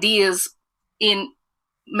ideas in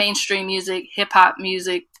mainstream music, hip-hop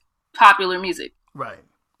music, popular music. Right.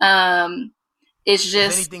 It's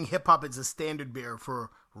just... If anything, hip-hop is a standard bearer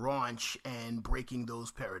for raunch and breaking those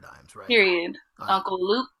paradigms, right? Period. Uncle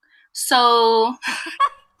Luke. So,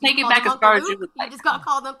 take it back as far as you would like. You just got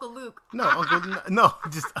called Uncle Luke. No,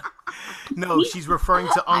 she's referring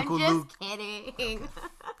to Uncle Luke. I'm just kidding.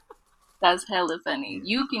 That's hella funny.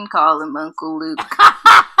 You can call him Uncle Luke.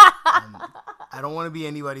 I don't want to be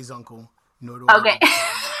anybody's uncle. Nor do I. Okay.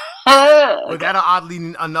 But that'll oddly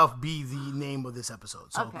enough be the name of this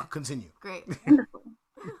episode. So continue. Great.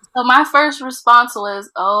 So my first response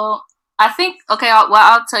was, I think,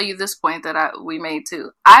 I'll tell you this point that we made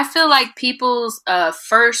too. I feel like people's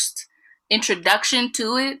first introduction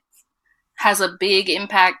to it has a big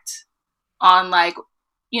impact on, like,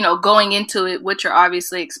 you know, going into it, what you're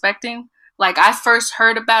obviously expecting. Like, I first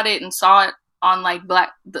heard about it and saw it on, like,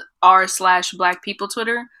 r/Black people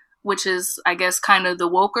Twitter, which is, I guess, kind of the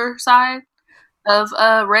woker side of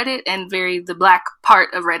Reddit and the black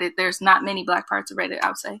part of Reddit. There's not many black parts of Reddit, I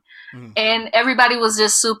would say. Mm. And everybody was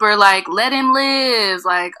just super like, let him live.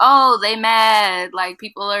 Like, oh, they mad. Like,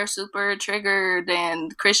 people are super triggered,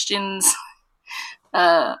 and Christians.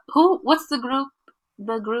 What's the group?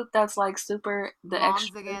 The group that's like super, Moms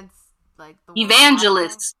against, like, the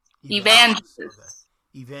evangelists.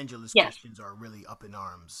 Evangelist Christians are really up in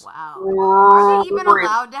arms. Wow. Are they even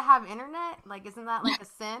allowed to have internet? Like, isn't that like a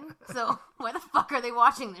sin? So why the fuck are they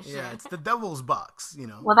watching this shit? Yeah, it's the devil's box, you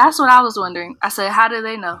know. Well, that's what I was wondering. I said, how do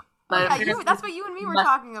they know? But that's what you and me were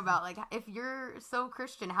talking about. Like, if you're so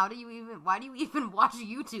Christian, why do you even watch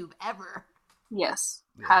YouTube ever? Yes.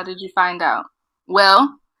 Yeah. How did you find out?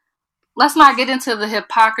 Well, let's not get into the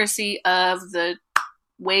hypocrisy of the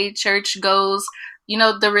way church goes. You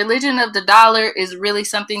know, the religion of the dollar is really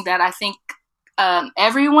something that I think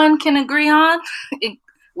everyone can agree on,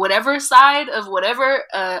 whatever side of whatever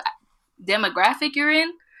demographic you're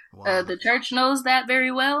in. Wow. The church knows that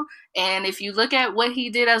very well. And if you look at what he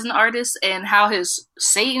did as an artist and how his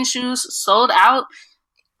Satan shoes sold out,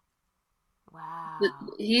 wow,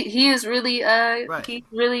 he is really he's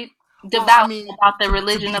really devout about the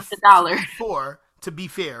religion of the dollar. To be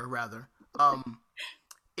fair,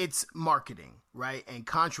 it's marketing, right? And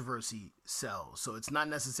controversy sells. So it's not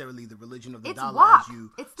necessarily the religion of the dollar WAP. as you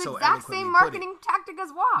It's the so exact same marketing tactic as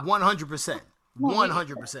WAP. 100%.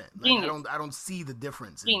 100%. Like, I don't see the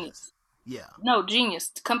difference. Genius. Yeah. No, genius.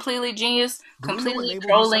 Completely genius. Do completely we know what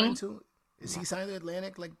trolling. Is he signed to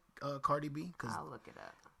Atlantic like Cardi B? I'll look it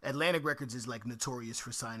up. Atlantic Records is like notorious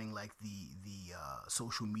for signing like the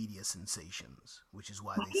social media sensations, which is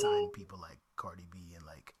why they sign people like Cardi B and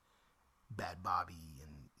like Bad Bobby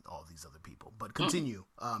and all these other people. But continue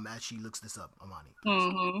as she looks this up,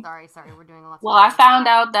 Amani. Sorry, we're doing a lot. Well, I found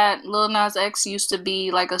out that LiL Nas X used to be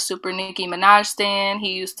like a super Nicki Minaj stan.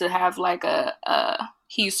 He used to have like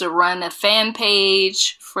he used to run a fan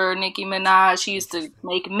page for Nicki Minaj. He used to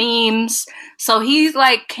make memes. So he's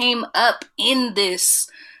like came up in this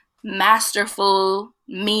masterful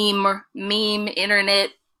meme internet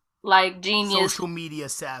like genius. Social media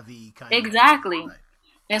savvy kind exactly. of. Right.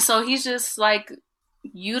 And so he's just like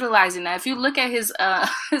utilizing that. If you look at his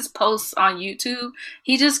posts on YouTube,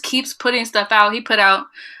 he just keeps putting stuff out. He put out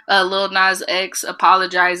LiL Nas X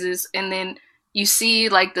apologizes, and then you see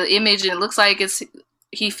like the image and it looks like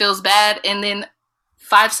he feels bad, and then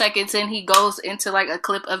 5 seconds in he goes into like a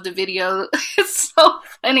clip of the video. It's so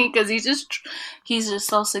funny because he's just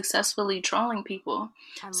so successfully trolling people.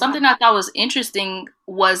 Something I thought was interesting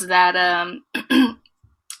was that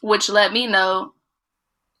which let me know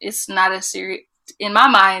it's not as serious in my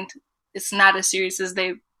mind. It's not as serious as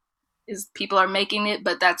people are making it,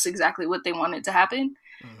 but that's exactly what they wanted to happen.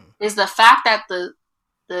 Is the fact that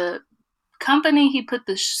the company he put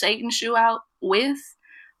the Satan shoe out with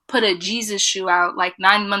put a Jesus shoe out like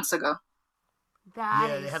 9 months ago. They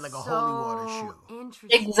had like a holy water shoe.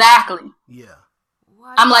 Interesting. Exactly. Yeah.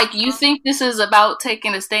 I'm like, you think this is about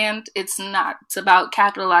taking a stand? It's not. It's about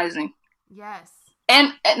capitalizing. Yes.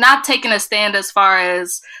 And not taking a stand as far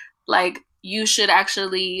as like you should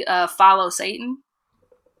actually follow Satan.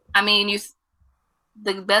 I mean,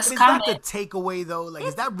 the best comment. Is that the takeaway though? Like,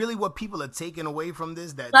 is that really what people are taking away from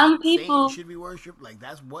this? That some people Satan should be worshipped. Like,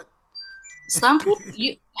 that's what. Some people,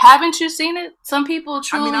 haven't you seen it? Some people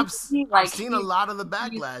truly. I mean, I've seen a lot of the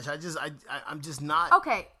backlash. I'm just not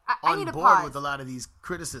okay. I need to board pause with a lot of these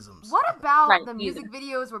criticisms. What about the music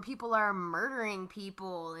videos where people are murdering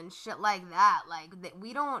people and shit like that? Like that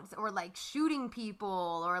we don't, or like shooting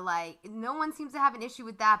people, or like no one seems to have an issue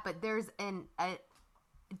with that. But there's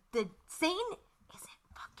the Satan isn't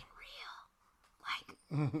fucking real.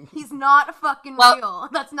 Like he's not fucking real.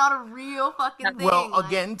 That's not a real fucking thing. Well,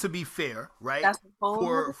 again, to be fair, right?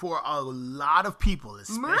 For a lot of people,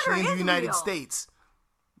 especially in the United States,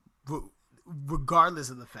 regardless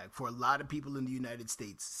of the fact, for a lot of people in the United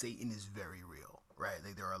States, Satan is very real, right?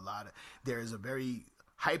 Like there is a very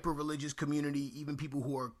hyper-religious community. Even people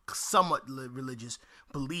who are somewhat religious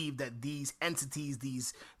believe that these entities,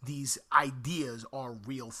 these ideas are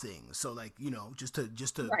real things. So, like, you know, just to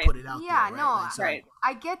put it out there. Yeah, right? no, like, so,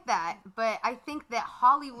 I get that, but I think that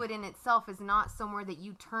Hollywood in itself is not somewhere that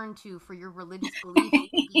you turn to for your religious beliefs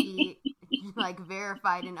to be like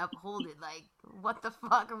verified and upholded. Like, what the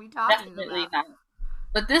fuck are we talking Definitely about? not.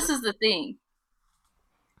 But this is the thing.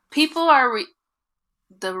 People are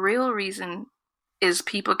the real reason is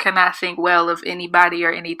people cannot think well of anybody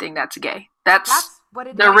or anything that's gay. That's what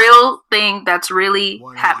it is. Real thing that's really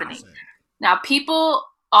 100%. Happening. Now, people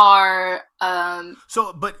are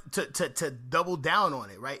but to double down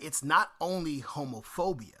on it, right? It's not only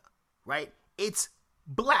homophobia, right? It's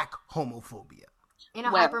black homophobia in a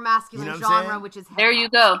hyper-masculine genre, which is hip-hop. There you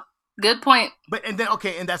go. Good point. And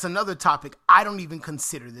that's another topic. I don't even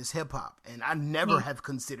consider this hip hop, and I never have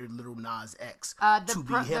considered LiL Nas X to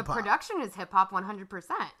be hip hop. The production is hip hop 100%.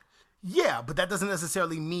 Yeah, but that doesn't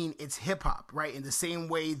necessarily mean it's hip hop, right? In the same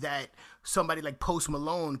way that somebody like Post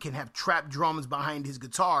Malone can have trap drums behind his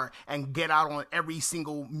guitar and get out on every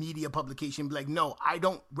single media publication and be like, no, I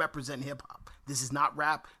don't represent hip hop. This is not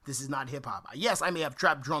rap. This is not hip hop. Yes, I may have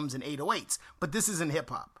trap drums and 808s, but this isn't hip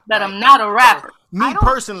hop. But right? I'm not a rapper. So,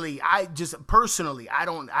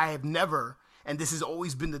 I have never, and this has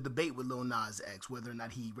always been the debate with LiL Nas X, whether or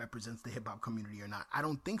not he represents the hip hop community or not. I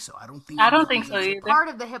don't think so. I don't think so either. Part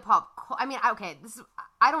of the hip hop. I mean, okay,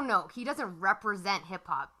 I don't know. He doesn't represent hip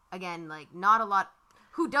hop. Again, like not a lot.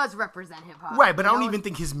 Who does represent hip hop? Right, but I don't even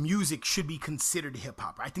think his music should be considered hip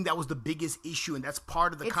hop. I think that was the biggest issue, and that's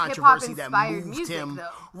part of the controversy that moved music, him. Though.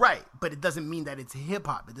 Right, but it doesn't mean that it's hip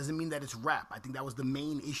hop. It doesn't mean that it's rap. I think that was the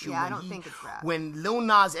main issue. Yeah, I don't think it's rap. When LiL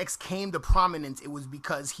Nas X came to prominence, it was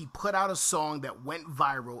because he put out a song that went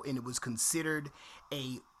viral, and it was considered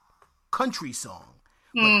a country song.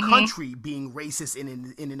 But country, being racist in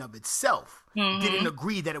and of itself, didn't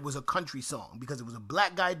agree that it was a country song because it was a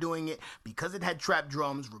black guy doing it, because it had trap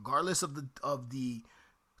drums, regardless of the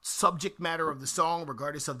subject matter of the song,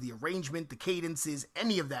 regardless of the arrangement, the cadences,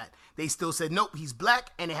 any of that. They still said, nope, he's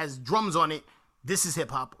black and it has drums on it. This is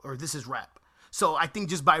hip hop or this is rap. So I think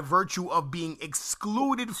just by virtue of being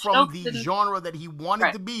excluded from the genre that he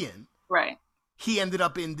wanted to be in, right, he ended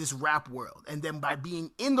up in this rap world. And then by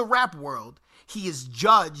being in the rap world, he is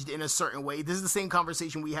judged in a certain way. This is the same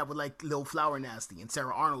conversation we have with like Lil Flower Nasty and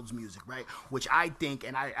Sarah Arnold's music, right? Which I think,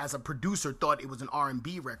 and I as a producer thought it was an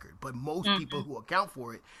R&B record, but most people who account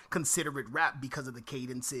for it consider it rap because of the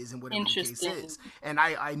cadences and whatever the case is. And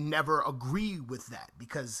I never agree with that,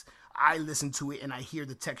 because I listen to it and I hear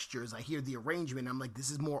the textures, I hear the arrangement. I'm like, this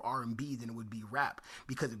is more R&B than it would be rap.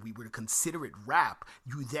 Because if we were to consider it rap,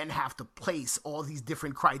 you then have to place all these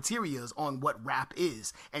different criterias on what rap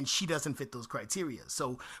is. And she doesn't fit those criteria.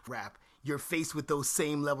 So rap, you're faced with those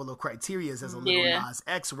same level of criterias as a LiL Nas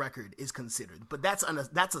X record is considered. But that's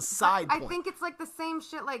a side point. I think it's like the same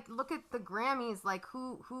shit. Like, look at the Grammys. Like,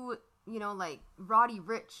 who you know, like, Roddy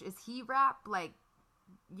Ricch, is he rap? Like,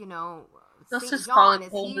 you know, St. John, is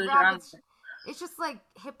he rap? It's just like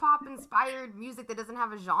hip-hop inspired music that doesn't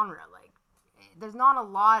have a genre. Like, there's not a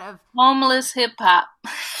lot of homeless hip-hop.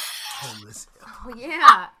 Homeless. Oh,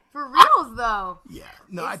 yeah. For reals, though. Yeah.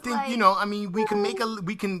 No, I think, like, you know, I mean, we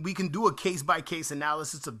can do a case-by-case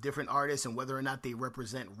analysis of different artists and whether or not they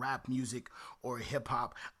represent rap music or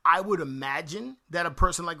hip-hop. I would imagine that a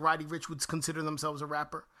person like Roddy Ricch would consider themselves a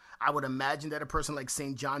rapper. I would imagine that a person like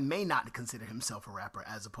St. John may not consider himself a rapper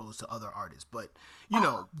as opposed to other artists. But, you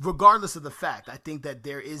know, regardless of the fact, I think that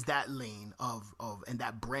there is that lane of and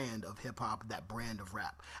that brand of hip-hop, that brand of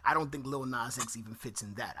rap. I don't think Lil Nas X even fits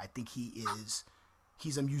in that. I think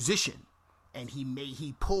he's a musician, and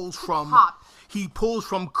he pulls from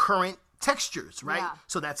current textures, right? Yeah.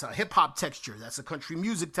 So that's a hip-hop texture, that's a country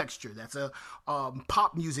music texture, that's a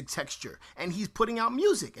pop music texture, and he's putting out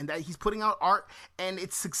music, and that he's putting out art, and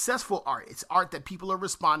it's successful art. It's art that people are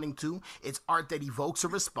responding to. It's art that evokes a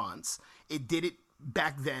response. It did it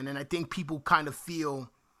back then, and I think people kind of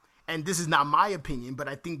feel, and this is not my opinion, but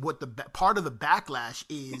I think what the part of the backlash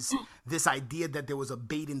is this idea that there was a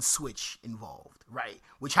bait and switch involved, right?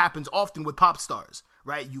 Which happens often with pop stars,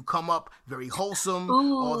 right? You come up very wholesome.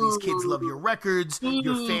 All these kids love your records.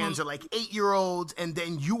 Your fans are like 8-year-olds, and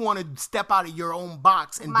then you want to step out of your own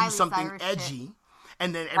box and do something Cyrus edgy. shit.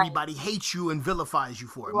 And then everybody hates you and vilifies you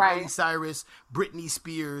for it. Right. Miley Cyrus, Britney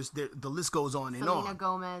Spears, the list goes on and Selena on.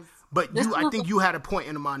 Gomez. But I think you had a point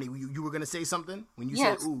in Amani. You were going to say something when you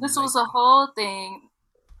said, "Ooh." This was a whole thing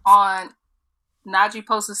on. Najee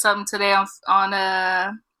posted something today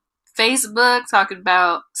on Facebook talking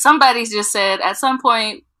about, somebody just said at some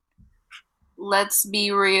point, let's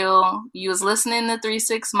be real, you was listening to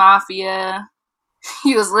 3-6 Mafia,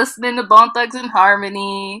 you was listening to Bone Thugs and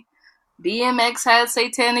Harmony, DMX had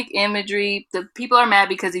satanic imagery, the people are mad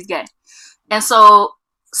because he's gay. And so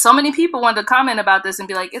many people wanted to comment about this and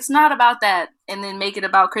be like, it's not about that, and then make it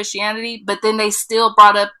about Christianity, but then they still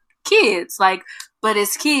brought up kids, like, but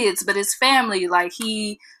it's kids, but it's family, like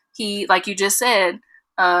he like you just said,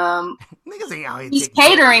 he's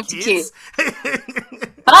catering to kids.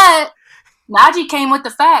 But Najee came with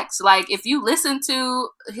the facts. Like, if you listen to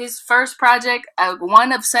his first project,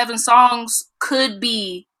 1 of 7 songs could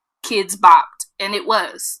be kids bopped, and it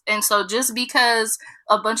was. And so just because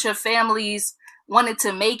a bunch of families wanted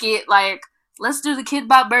to make it like, let's do the kid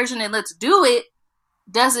bop version and let's do it,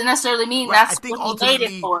 doesn't necessarily mean that's what he made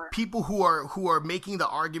it for. People who are making the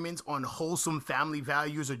arguments on wholesome family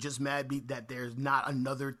values are just mad that there's not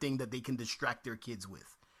another thing that they can distract their kids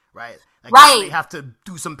with, right? Like, right. They have to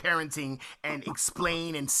do some parenting and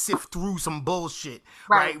explain and sift through some bullshit,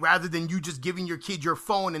 right? Rather than you just giving your kid your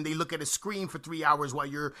phone and they look at a screen for 3 hours while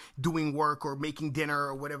you're doing work or making dinner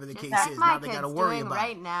or whatever the case is. Now they got to worry about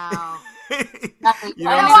right it. now. You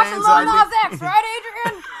know what I'm saying? Lil Nas X, right,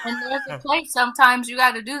 Adrian? And there's a place sometimes you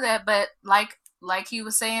got to do that, but like he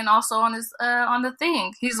was saying also on his on the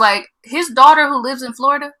thing, he's like, his daughter who lives in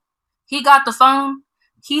Florida, he got the phone.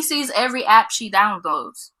 He sees every app she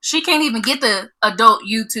downloads. She can't even get the adult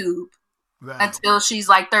YouTube until she's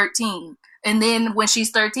like 13. And then when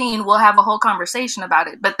she's 13, we'll have a whole conversation about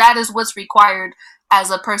it. But that is what's required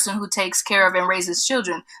as a person who takes care of and raises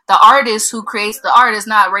children. The artist who creates the art is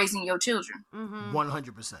not raising your children.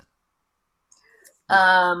 100%.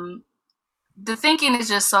 The thinking is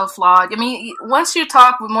just so flawed. I mean, once you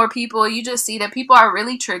talk with more people, you just see that people are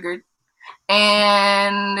really triggered.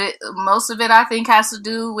 And most of it, I think, has to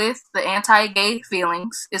do with the anti-gay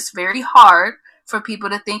feelings. It's very hard for people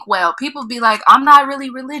to think, well, people be like, I'm not really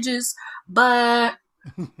religious, but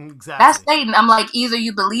exactly. That's Satan. I'm like, either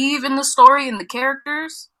you believe in the story and the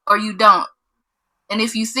characters or you don't. And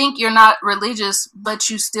if you think you're not religious, but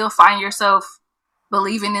you still find yourself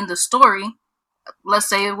believing in the story, let's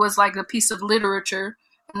say it was like a piece of literature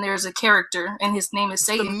and there's a character and his name is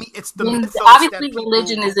Satan. It's the mythos obviously that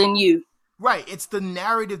religion is in you. Right. It's the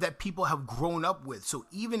narrative that people have grown up with. So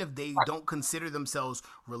even if they don't consider themselves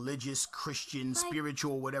religious, Christian,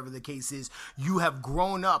 spiritual, whatever the case is, you have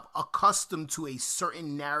grown up accustomed to a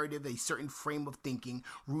certain narrative, a certain frame of thinking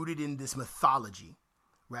rooted in this mythology.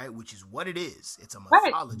 Right, which is what it is. It's a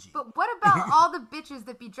mythology. But what about all the bitches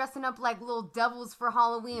that be dressing up like little devils for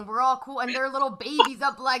Halloween? We're all cool, and their little babies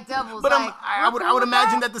up like devils. But like, I would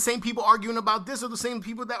imagine that the same people arguing about this are the same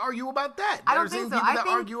people that argue about that. I don't think so. I think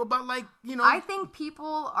argue about I think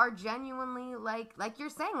people are genuinely like you're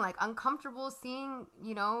saying, like uncomfortable seeing,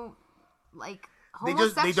 like. They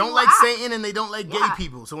don't like Satan and they don't like gay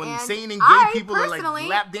people. So when Satan and gay people are like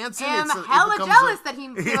lap dancing, I'm hella jealous that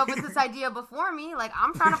he came up with this idea before me. Like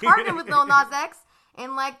I'm trying to partner with LiL Nas X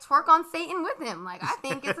and like twerk on Satan with him. Like I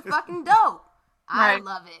think it's fucking dope. I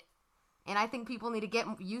love it, and I think people need to get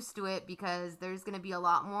used to it because there's gonna be a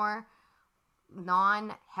lot more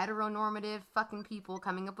non-heteronormative fucking people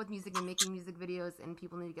coming up with music and making music videos, and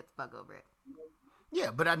people need to get the fuck over it. Yeah,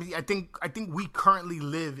 but I mean, I think we currently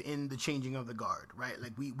live in the changing of the guard, right?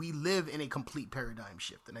 Like we live in a complete paradigm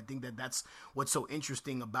shift, and I think that's what's so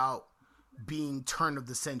interesting about being turn of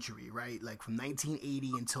the century, right? Like from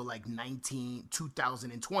 1980 until like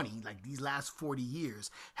 2020, like these last 40 years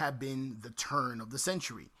have been the turn of the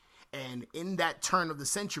century. And in that turn of the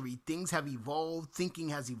century, things have evolved, thinking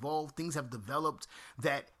has evolved, things have developed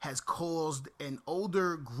that has caused an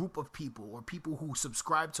older group of people or people who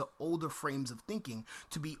subscribe to older frames of thinking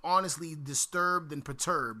to be honestly disturbed and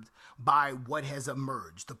perturbed by what has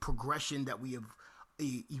emerged, the progression that we have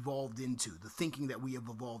evolved into, the thinking that we have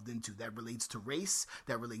evolved into that relates to race,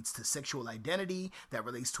 that relates to sexual identity, that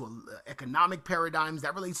relates to economic paradigms,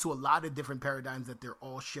 that relates to a lot of different paradigms that they're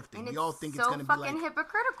all shifting. We all think it's going to be like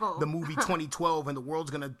hypocritical. The movie 2012 and the world's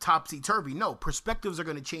going to topsy-turvy. No, perspectives are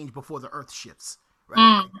going to change before the earth shifts.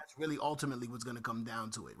 Right? Like that's really ultimately what's going to come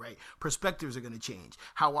down to it, right? Perspectives are going to change.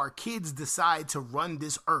 How our kids decide to run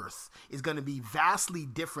this earth is going to be vastly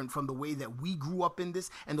different from the way that we grew up in this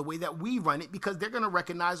and the way that we run it, because they're going to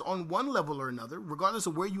recognize on one level or another, regardless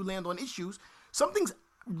of where you land on issues, something's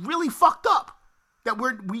really fucked up. That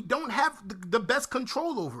we don't have the best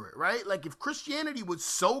control over it, right? Like if Christianity was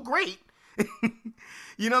so great,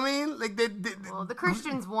 you know what I mean? Like the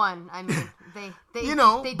Christians won. I mean, they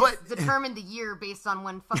determined the year based on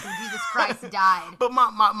when fucking Jesus Christ died. But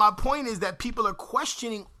my point is that people are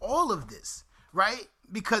questioning all of this, right?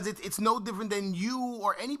 Because it's no different than you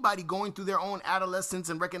or anybody going through their own adolescence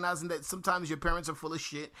and recognizing that sometimes your parents are full of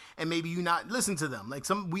shit and maybe you not listen to them. Like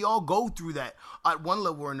we all go through that at one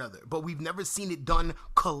level or another, but we've never seen it done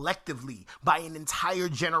collectively by an entire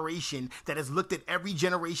generation that has looked at every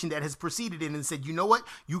generation that has preceded it and said, you know what,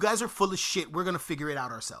 you guys are full of shit. We're gonna figure it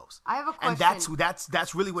out ourselves. I have a question. And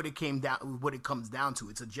that's really what it comes down to.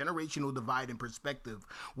 It's a generational divide in perspective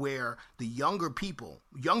where the younger people,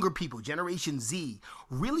 Generation Z,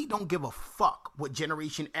 really don't give a fuck what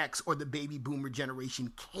Generation X or the baby boomer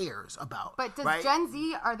generation cares about. But does Gen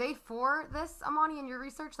Z, are they for this, Amani, in your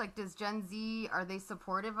research? Like, does Gen Z, are they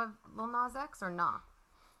supportive of LiL Nas X or not?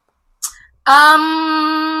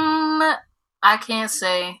 I can't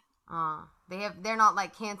say. They're not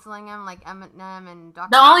like canceling him like Eminem and Dr.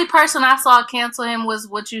 The only person I saw cancel him was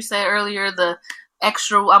what you said earlier,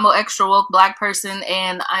 I'm an extra woke black person,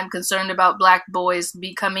 and I'm concerned about black boys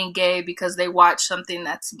becoming gay because they watch something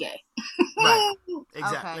that's gay. Right.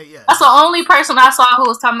 Exactly. Okay. Yeah. That's the only person I saw who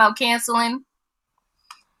was talking about canceling.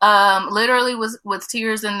 Literally was with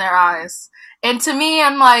tears in their eyes. And to me,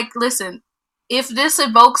 I'm like, listen, if this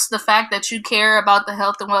evokes the fact that you care about the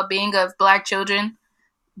health and well-being of black children,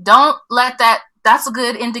 don't let that's a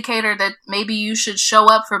good indicator that maybe you should show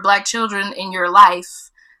up for black children in your life.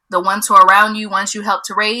 The ones who are around you, ones you help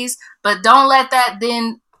to raise, but don't let that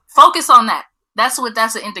then focus on that. That's what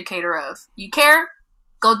that's an indicator of. You care?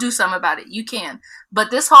 Go do something about it. You can.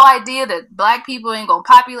 But this whole idea that black people ain't gonna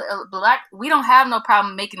we don't have no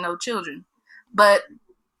problem making no children. But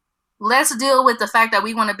let's deal with the fact that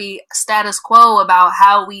we want to be status quo about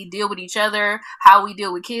how we deal with each other, how we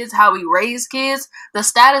deal with kids, how we raise kids. The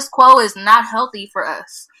status quo is not healthy for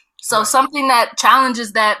us. So right. Something that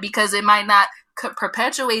challenges that because it might not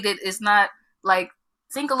perpetuate it is not like,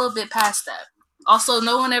 think a little bit past that. Also,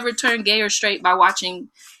 no one ever turned gay or straight by watching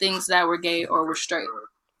things that were gay or were straight.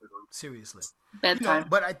 Seriously. Bedtime.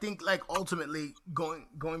 But I think like ultimately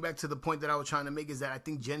going back to the point that I was trying to make is that I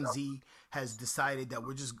think Gen Z has decided that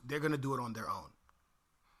they're gonna do it on their own.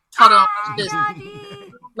 Hold on.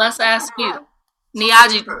 Let's ask you.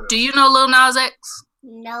 Niaji, do you know LiL Nas X?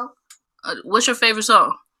 No. What's your favorite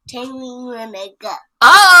song? Tell me when to go.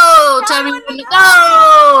 Oh, tell me when to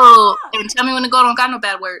go. And tell me when to go don't got no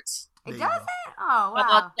bad words. It doesn't? Oh, wow. How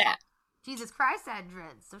about that? Jesus Christ had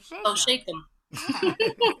dreads, so shake Oh, them. shake them. Yeah.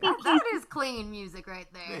 that is clean music right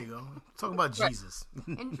there. There you go. Talking about Jesus.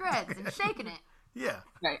 And dreads and shaking it. Yeah.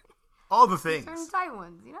 Right. All the things. Certain tight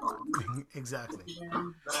ones, you know? Exactly.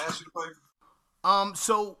 Can I ask you a question?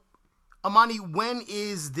 So, Amani, when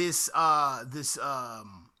is this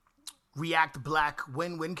React Black?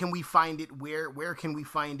 When can we find it? Where can we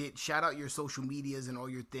find it? Shout out your social medias and all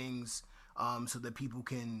your things, so that people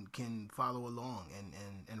can follow along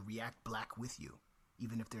and react black with you,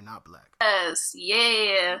 even if they're not black. Yes,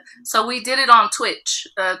 yeah. So we did it on Twitch,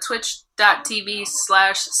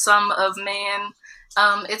 twitch.tv/Sumofman.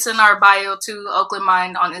 It's in our bio too, Oakland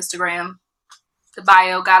Mind on Instagram. The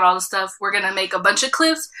bio got all the stuff. We're going to make a bunch of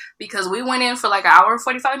clips because we went in for like an hour and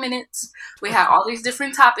 45 minutes. We had all these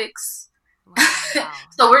different topics. Wow.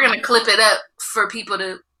 So we're going to clip it up for people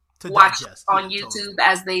to watch digest. on Yeah, YouTube totally.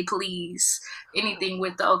 as they please. Anything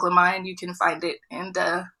with the Oakland Mind, you can find it. And,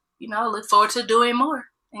 look forward to doing more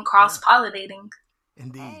and cross-pollinating.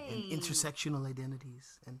 Indeed. Hey. And intersectional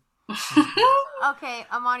identities. And Okay,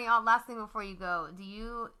 Amani, last thing before you go. Do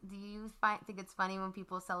you think it's funny when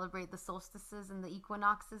people celebrate the solstices and the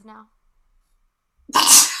equinoxes now?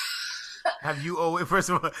 have you? Oh, first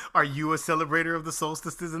of all, are you a celebrator of the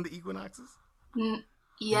solstices and the equinoxes?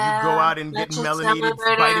 Yeah. You go out and get Ratchet melanated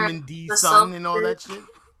celebrator, vitamin D the sun and all that shit.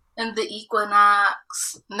 And the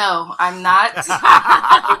equinox. No, I'm not.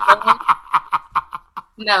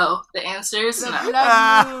 No, the answer is The no.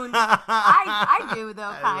 blood moon. I do though,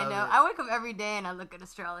 I kind love of. it. I wake up every day and I look at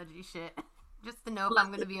astrology shit just to know if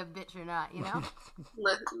I'm gonna be a bitch or not. You know?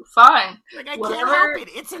 Look, fine. Like, I Whatever. can't help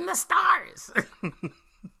it. It's in the stars.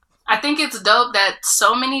 I think it's dope that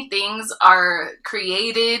so many things are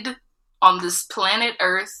created on this planet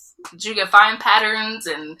Earth. You can find patterns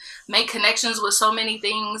and make connections with so many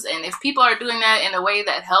things. And if people are doing that in a way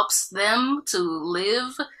that helps them to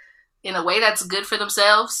live in a way that's good for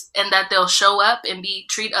themselves and that they'll show up and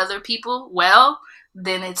treat other people well,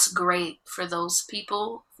 then it's great for those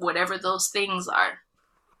people, whatever those things are.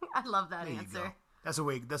 I love that There you answer. go. That's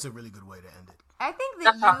a really good way to end it. I think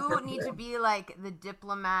that you need to be like the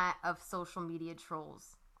diplomat of social media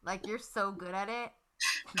trolls. Like you're so good at it.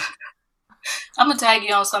 I'm gonna tag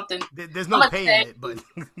you on something. There's no I'm pay gonna in it, but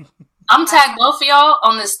I'm tag both of y'all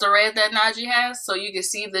on this thread that Najee has, so you can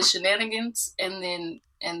see the shenanigans, and then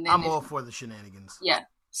I'm all for the shenanigans. Yeah,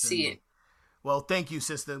 see it. Well, thank you,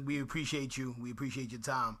 sister. We appreciate you. We appreciate your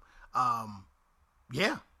time.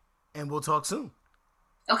 Yeah, and we'll talk soon.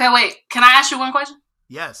 Okay, wait. Can I ask you one question?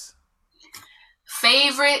 Yes.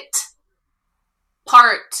 Favorite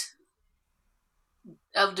part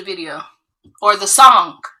of the video or the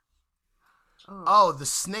song? Oh, the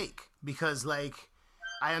snake. Because, like,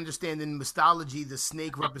 I understand in mythology, the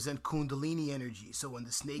snake represents Kundalini energy. So when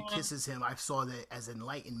the snake kisses him, I saw that as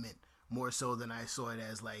enlightenment more so than I saw it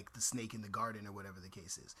as, like, the snake in the garden or whatever the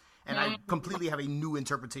case is. And I completely have a new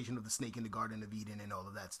interpretation of the snake in the Garden of Eden and all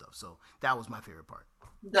of that stuff. So that was my favorite part.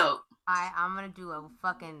 Dope. I'm gonna do a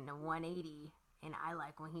fucking 180, and I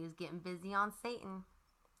like when he was getting busy on Satan.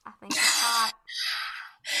 I think it's hot.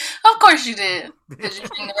 Of course you did. Did you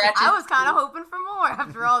sing the Ratchet? I was kind of hoping for more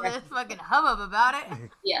after all this fucking hubbub about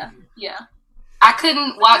it. Yeah. I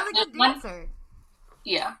couldn't watch Really good one. dancer.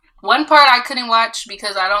 Yeah, one part I couldn't watch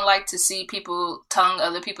because I don't like to see people tongue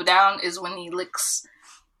other people down is when he licks.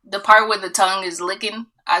 The part where the tongue is licking.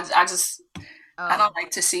 I don't like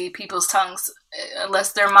to see people's tongues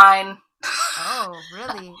unless they're mine. Oh,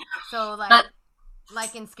 really? So But-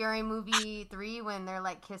 like in Scary Movie 3 when they're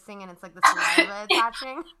like kissing and it's like the saliva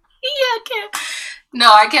attaching. Yeah, I can't. No,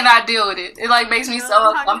 I cannot deal with it. It like makes me You know so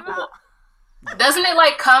what I'm talking uncomfortable. Doesn't it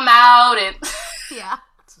like come out and Yeah.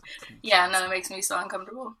 yeah, no, it makes me so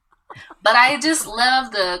uncomfortable. But I just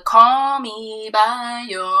love the call me by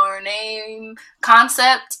your name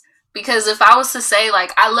concept because if I was to say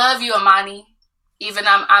like I love you, Amani, even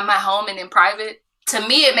I'm at home and in private, to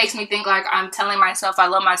me it makes me think like I'm telling myself I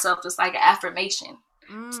love myself. It's like an affirmation.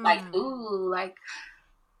 It's like ooh, like,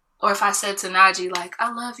 or if I said to Najee like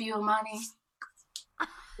I love you, Amani.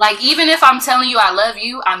 Like even if I'm telling you I love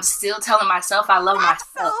you, I'm still telling myself I love That's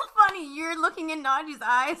myself. so funny. You're looking in Najee's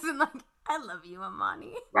eyes and like, I love you,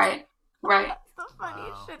 Amani. Right. That's the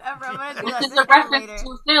funniest shit ever. I'm gonna do that It's this a reference later.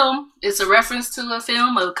 to a film. It's a reference to a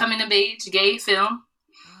film, a coming of age gay film.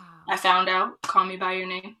 I found out. Call Me by Your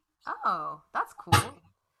Name. Oh, that's cool.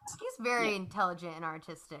 He's very intelligent and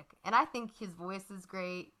artistic, and I think his voice is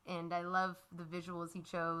great, and I love the visuals he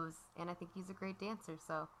chose, and I think he's a great dancer,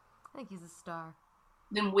 so I think he's a star.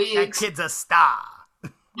 Them That wigs. kid's a star.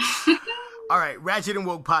 All right, Ratchet and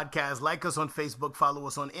Woke Podcast. Like us on Facebook, follow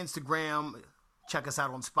us on Instagram, check us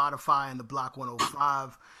out on Spotify and the Block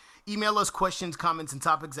 105. Email us questions, comments, and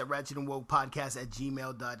topics at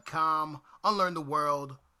ratchetandwokepodcast@gmail.com. Unlearn the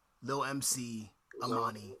world. Lil MC,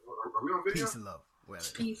 Amani. Peace and love.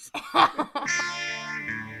 Peace.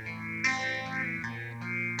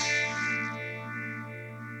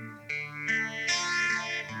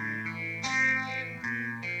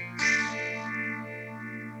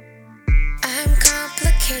 I'm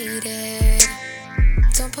complicated.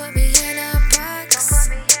 Don't put me in a box.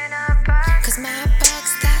 Cause my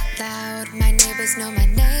box that loud. My neighbors know my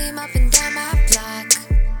name up and down my block.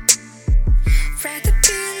 Ride the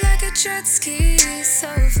beat like a jet ski. So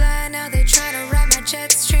fly, now they tryna ride my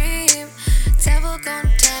jet stream. Devil gon'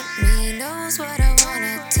 tempt me, knows what I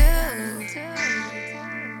wanna do.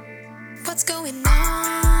 What's going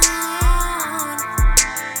on?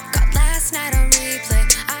 Got last night on replay,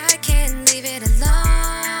 I can't leave it alone.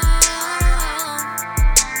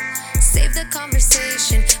 Save the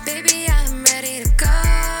conversation, baby, I'm ready to go.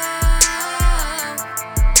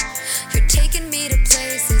 You're taking me to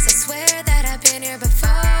places, I swear that I've been here before.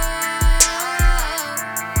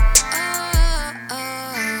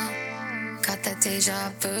 Got that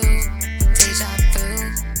deja vu, deja vu,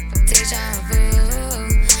 deja vu.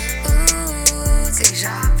 Ooh,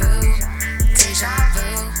 deja vu, deja vu,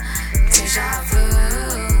 deja vu.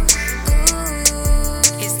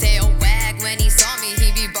 Ooh. His tail wag when he saw me,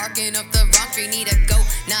 he be barking up the wrong tree. Need a goat,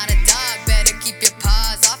 not a dog. Better keep your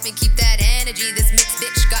paws off me, keep that energy. This mixed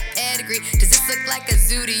bitch got pedigree. Does this look like a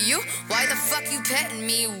zoo to you? Why the fuck you petting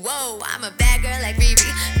me? Whoa, I'm a bad girl like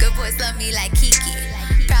Riri. Good boys love me like Kiki.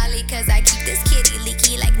 Probably cause I keep this kitty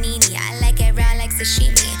leaky like Nene. I like it raw like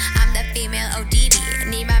sashimi. I'm the female ODB.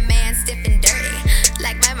 Need my man stiff and dirty,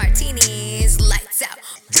 like my martinis. Lights out.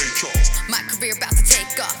 My career about to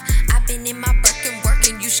take off. I've been in my Birkin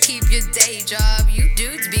working. You should keep your day job. You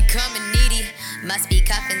dudes becoming needy. Must be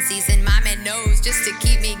cuffing season. My man knows just to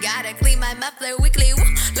keep me. Gotta clean my muffler weekly. Woo.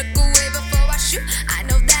 Look away before I shoot. I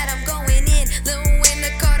know that I'm going in. Lil Wayne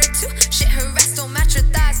the Carter too. Shit, her ass don't match her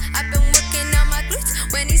thighs. I've been working on my glutes.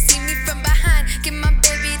 When he see me from behind, give my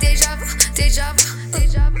baby deja vu, deja vu,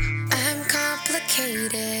 deja vu. I'm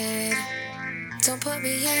complicated. Don't put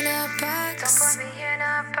me in a box.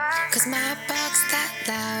 Cause my box that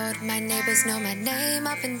loud. My neighbors know my name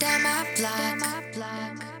up and down my block.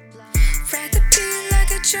 Ride the beat like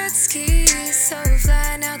a jet ski. So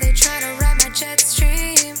fly, now they tryna ride my jet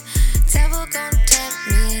stream. Devil gon' tempt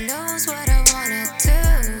me, knows what I wanna do.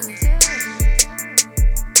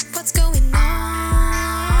 What's going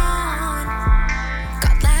on?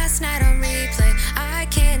 Got last night on replay, I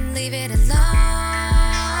can't leave it alone.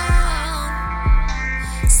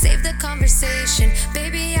 Save the conversation,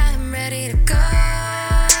 baby, I'm ready to go.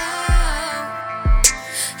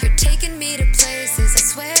 You're taking me to places, I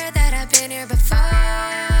swear that I've been here before.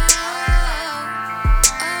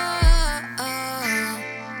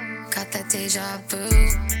 Got that deja vu,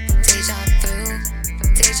 deja vu,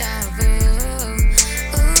 deja vu.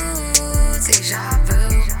 Ooh, deja vu,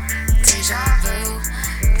 deja vu,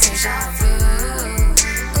 deja vu.